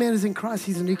 if any man is in Christ,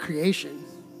 he's a new creation.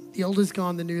 The old is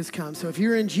gone, the new has come. So if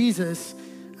you're in Jesus,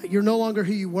 you're no longer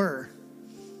who you were.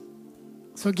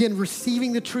 So again,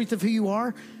 receiving the truth of who you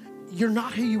are, you're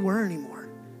not who you were anymore.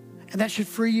 And that should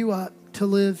free you up to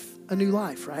live a new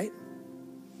life, right?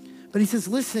 But he says,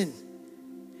 listen,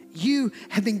 you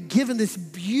have been given this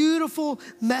beautiful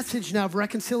message now of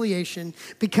reconciliation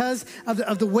because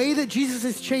of the way that Jesus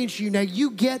has changed you. Now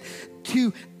you get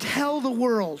to tell the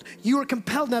world. You are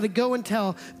compelled now to go and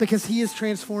tell because he has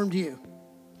transformed you.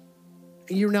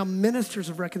 And you're now ministers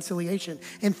of reconciliation.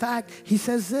 In fact, he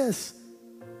says this,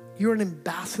 you're an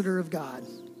ambassador of God.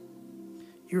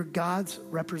 You're God's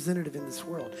representative in this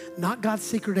world, not God's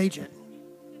secret agent.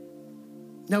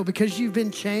 No, because you've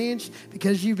been changed,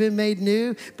 because you've been made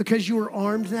new, because you are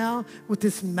armed now with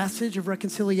this message of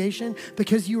reconciliation,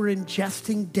 because you are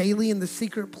ingesting daily in the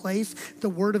secret place the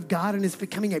word of God and it's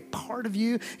becoming a part of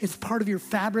you. It's part of your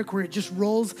fabric where it just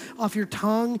rolls off your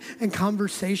tongue and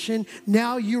conversation.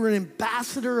 Now you're an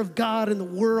ambassador of God in the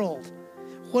world.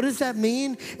 What does that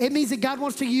mean? It means that God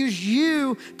wants to use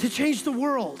you to change the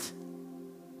world.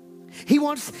 He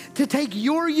wants to take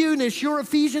your Eunice, your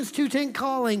Ephesians 2:10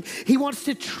 calling. He wants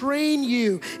to train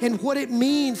you in what it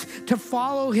means to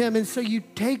follow him. And so you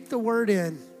take the word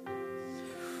in.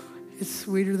 It's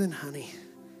sweeter than honey.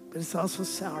 but it's also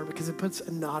sour because it puts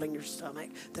a knot in your stomach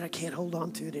that I can't hold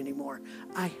on to it anymore.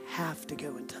 I have to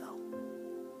go and tell.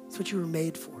 That's what you were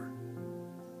made for.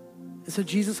 And so,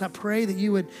 Jesus, I pray that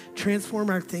you would transform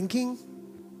our thinking.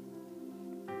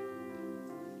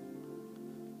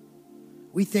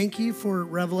 We thank you for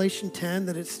Revelation 10,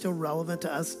 that it's still relevant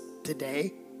to us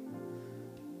today.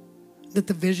 That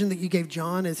the vision that you gave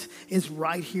John is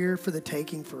right here for the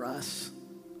taking for us.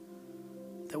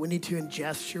 That we need to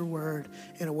ingest your word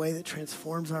in a way that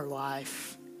transforms our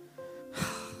life.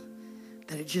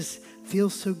 That it just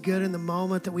feels so good in the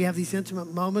moment, that we have these intimate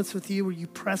moments with you where you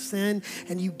press in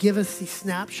and you give us these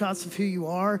snapshots of who you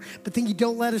are, but then you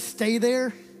don't let us stay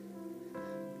there.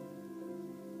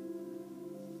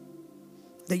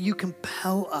 That you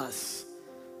compel us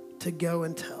to go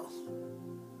and tell.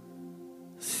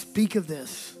 Speak of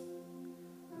this.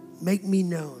 Make me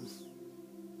known.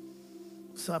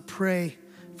 So I pray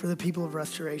for the people of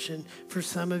Restoration. For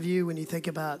some of you, when you think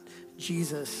about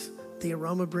Jesus, the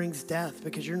aroma brings death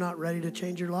because you're not ready to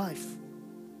change your life.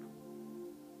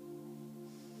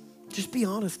 Just be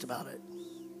honest about it.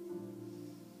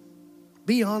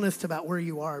 Be honest about where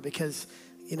you are, because,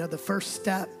 you know, the first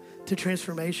step to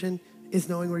transformation is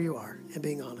knowing where you are and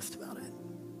being honest about it.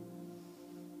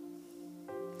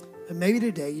 And maybe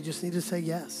today you just need to say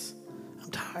yes. I'm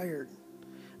tired.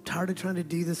 I'm tired of trying to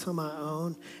do this on my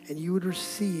own. And you would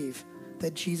receive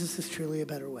that Jesus is truly a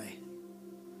better way.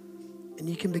 And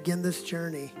you can begin this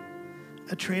journey,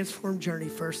 a transformed journey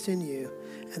first in you,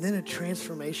 and then a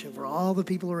transformation for all the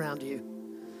people around you.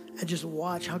 And just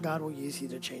watch how God will use you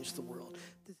to change the world.